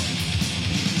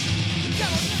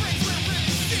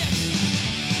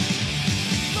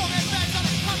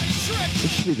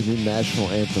be the new national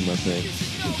anthem, I think.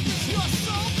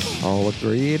 All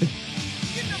agreed?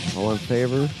 All in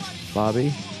favor?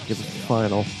 Bobby, give us the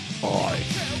final. Aye.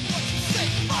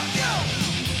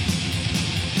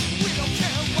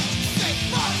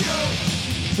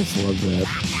 Just love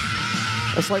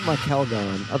that. That's like my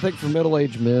Calgon. I think for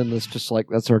middle-aged men, that's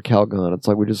our Calgon. It's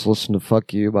like we just listen to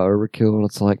 "Fuck You" by Overkill, and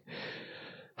it's like,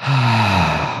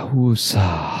 woosah,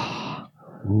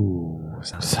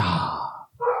 woosah.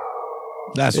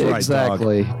 That's right,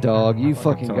 exactly, dog. You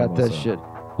fucking got that shit.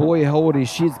 Boy, Holdy,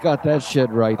 she's got that shit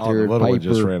right Oh, there. the little one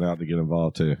Piper. just ran out to get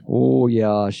involved too. Oh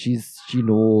yeah, she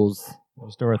knows.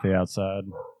 There's Dorothy outside.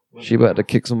 She about to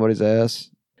kick somebody's ass.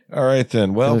 All right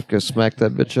then. Well, Let's go smack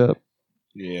that bitch up.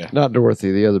 yeah. Not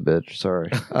Dorothy, the other bitch. Sorry,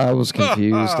 I was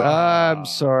confused. I'm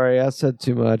sorry, I said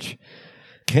too much.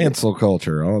 Cancel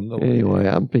culture on the Anyway,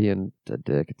 I'm being a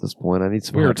dick at this point. I need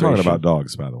some. We were talking hydration. about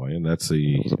dogs, by the way, and that's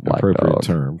the It was a black appropriate dog.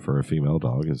 term for a female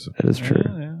dog. Is That is true.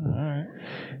 Yeah, all right.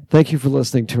 Thank you for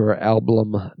listening to our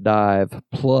album Dive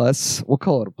Plus. We'll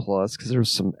call it a plus because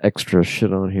there's some extra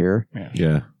shit on here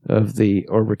yeah. of the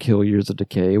Overkill Years of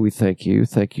Decay. We thank you.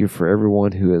 Thank you for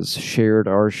everyone who has shared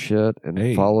our shit and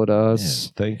Hey, followed Yeah,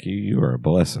 us thank you. You are a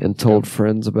blessing. and told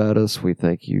friends about us. We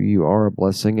thank you. You are a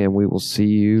blessing, and we will see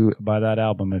you. Buy that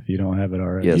album if you don't have it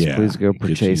already. Yes, Yeah, please go get you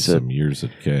purchase it. some years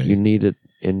of decay. You need it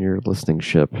in your listening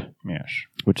ship, Yes.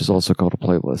 which is also called a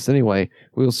playlist. Anyway,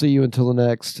 we will see you until the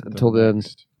next. Until then,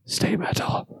 stay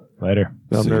metal. Later.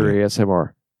 Mel See Nerdy ya. ASMR.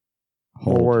 More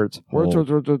Hold. words. Words. Hold.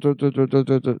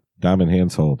 words. Diamond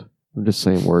hands hold. I'm just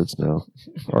saying words now.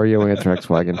 REO Anthrax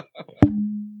Wagon.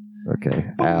 Okay.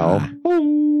 Ow.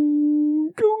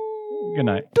 Good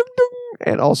night.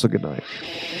 And also good night.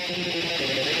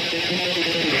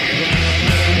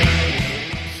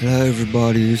 Hello,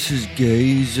 everybody. This is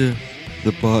Gazer,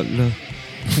 the butler.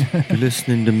 You're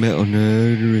listening to Metal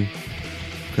Nerdery.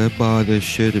 Go buy their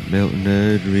shit at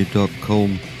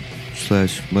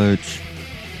metalnerdery.com/merch.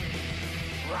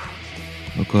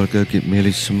 I've got to go get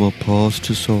Millie some more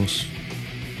pasta sauce.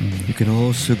 You can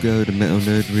also go to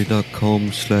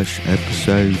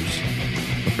metalnerdery.com/episodes,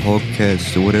 a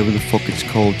podcast, or whatever the fuck it's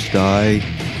called today.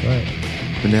 Right.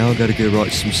 But now I gotta go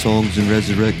write some songs and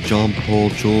resurrect John, Paul,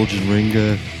 George, and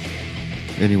Ringo.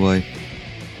 Anyway.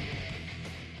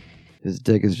 His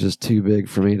dick is just too big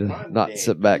for me to not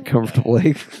sit back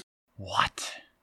comfortably. What?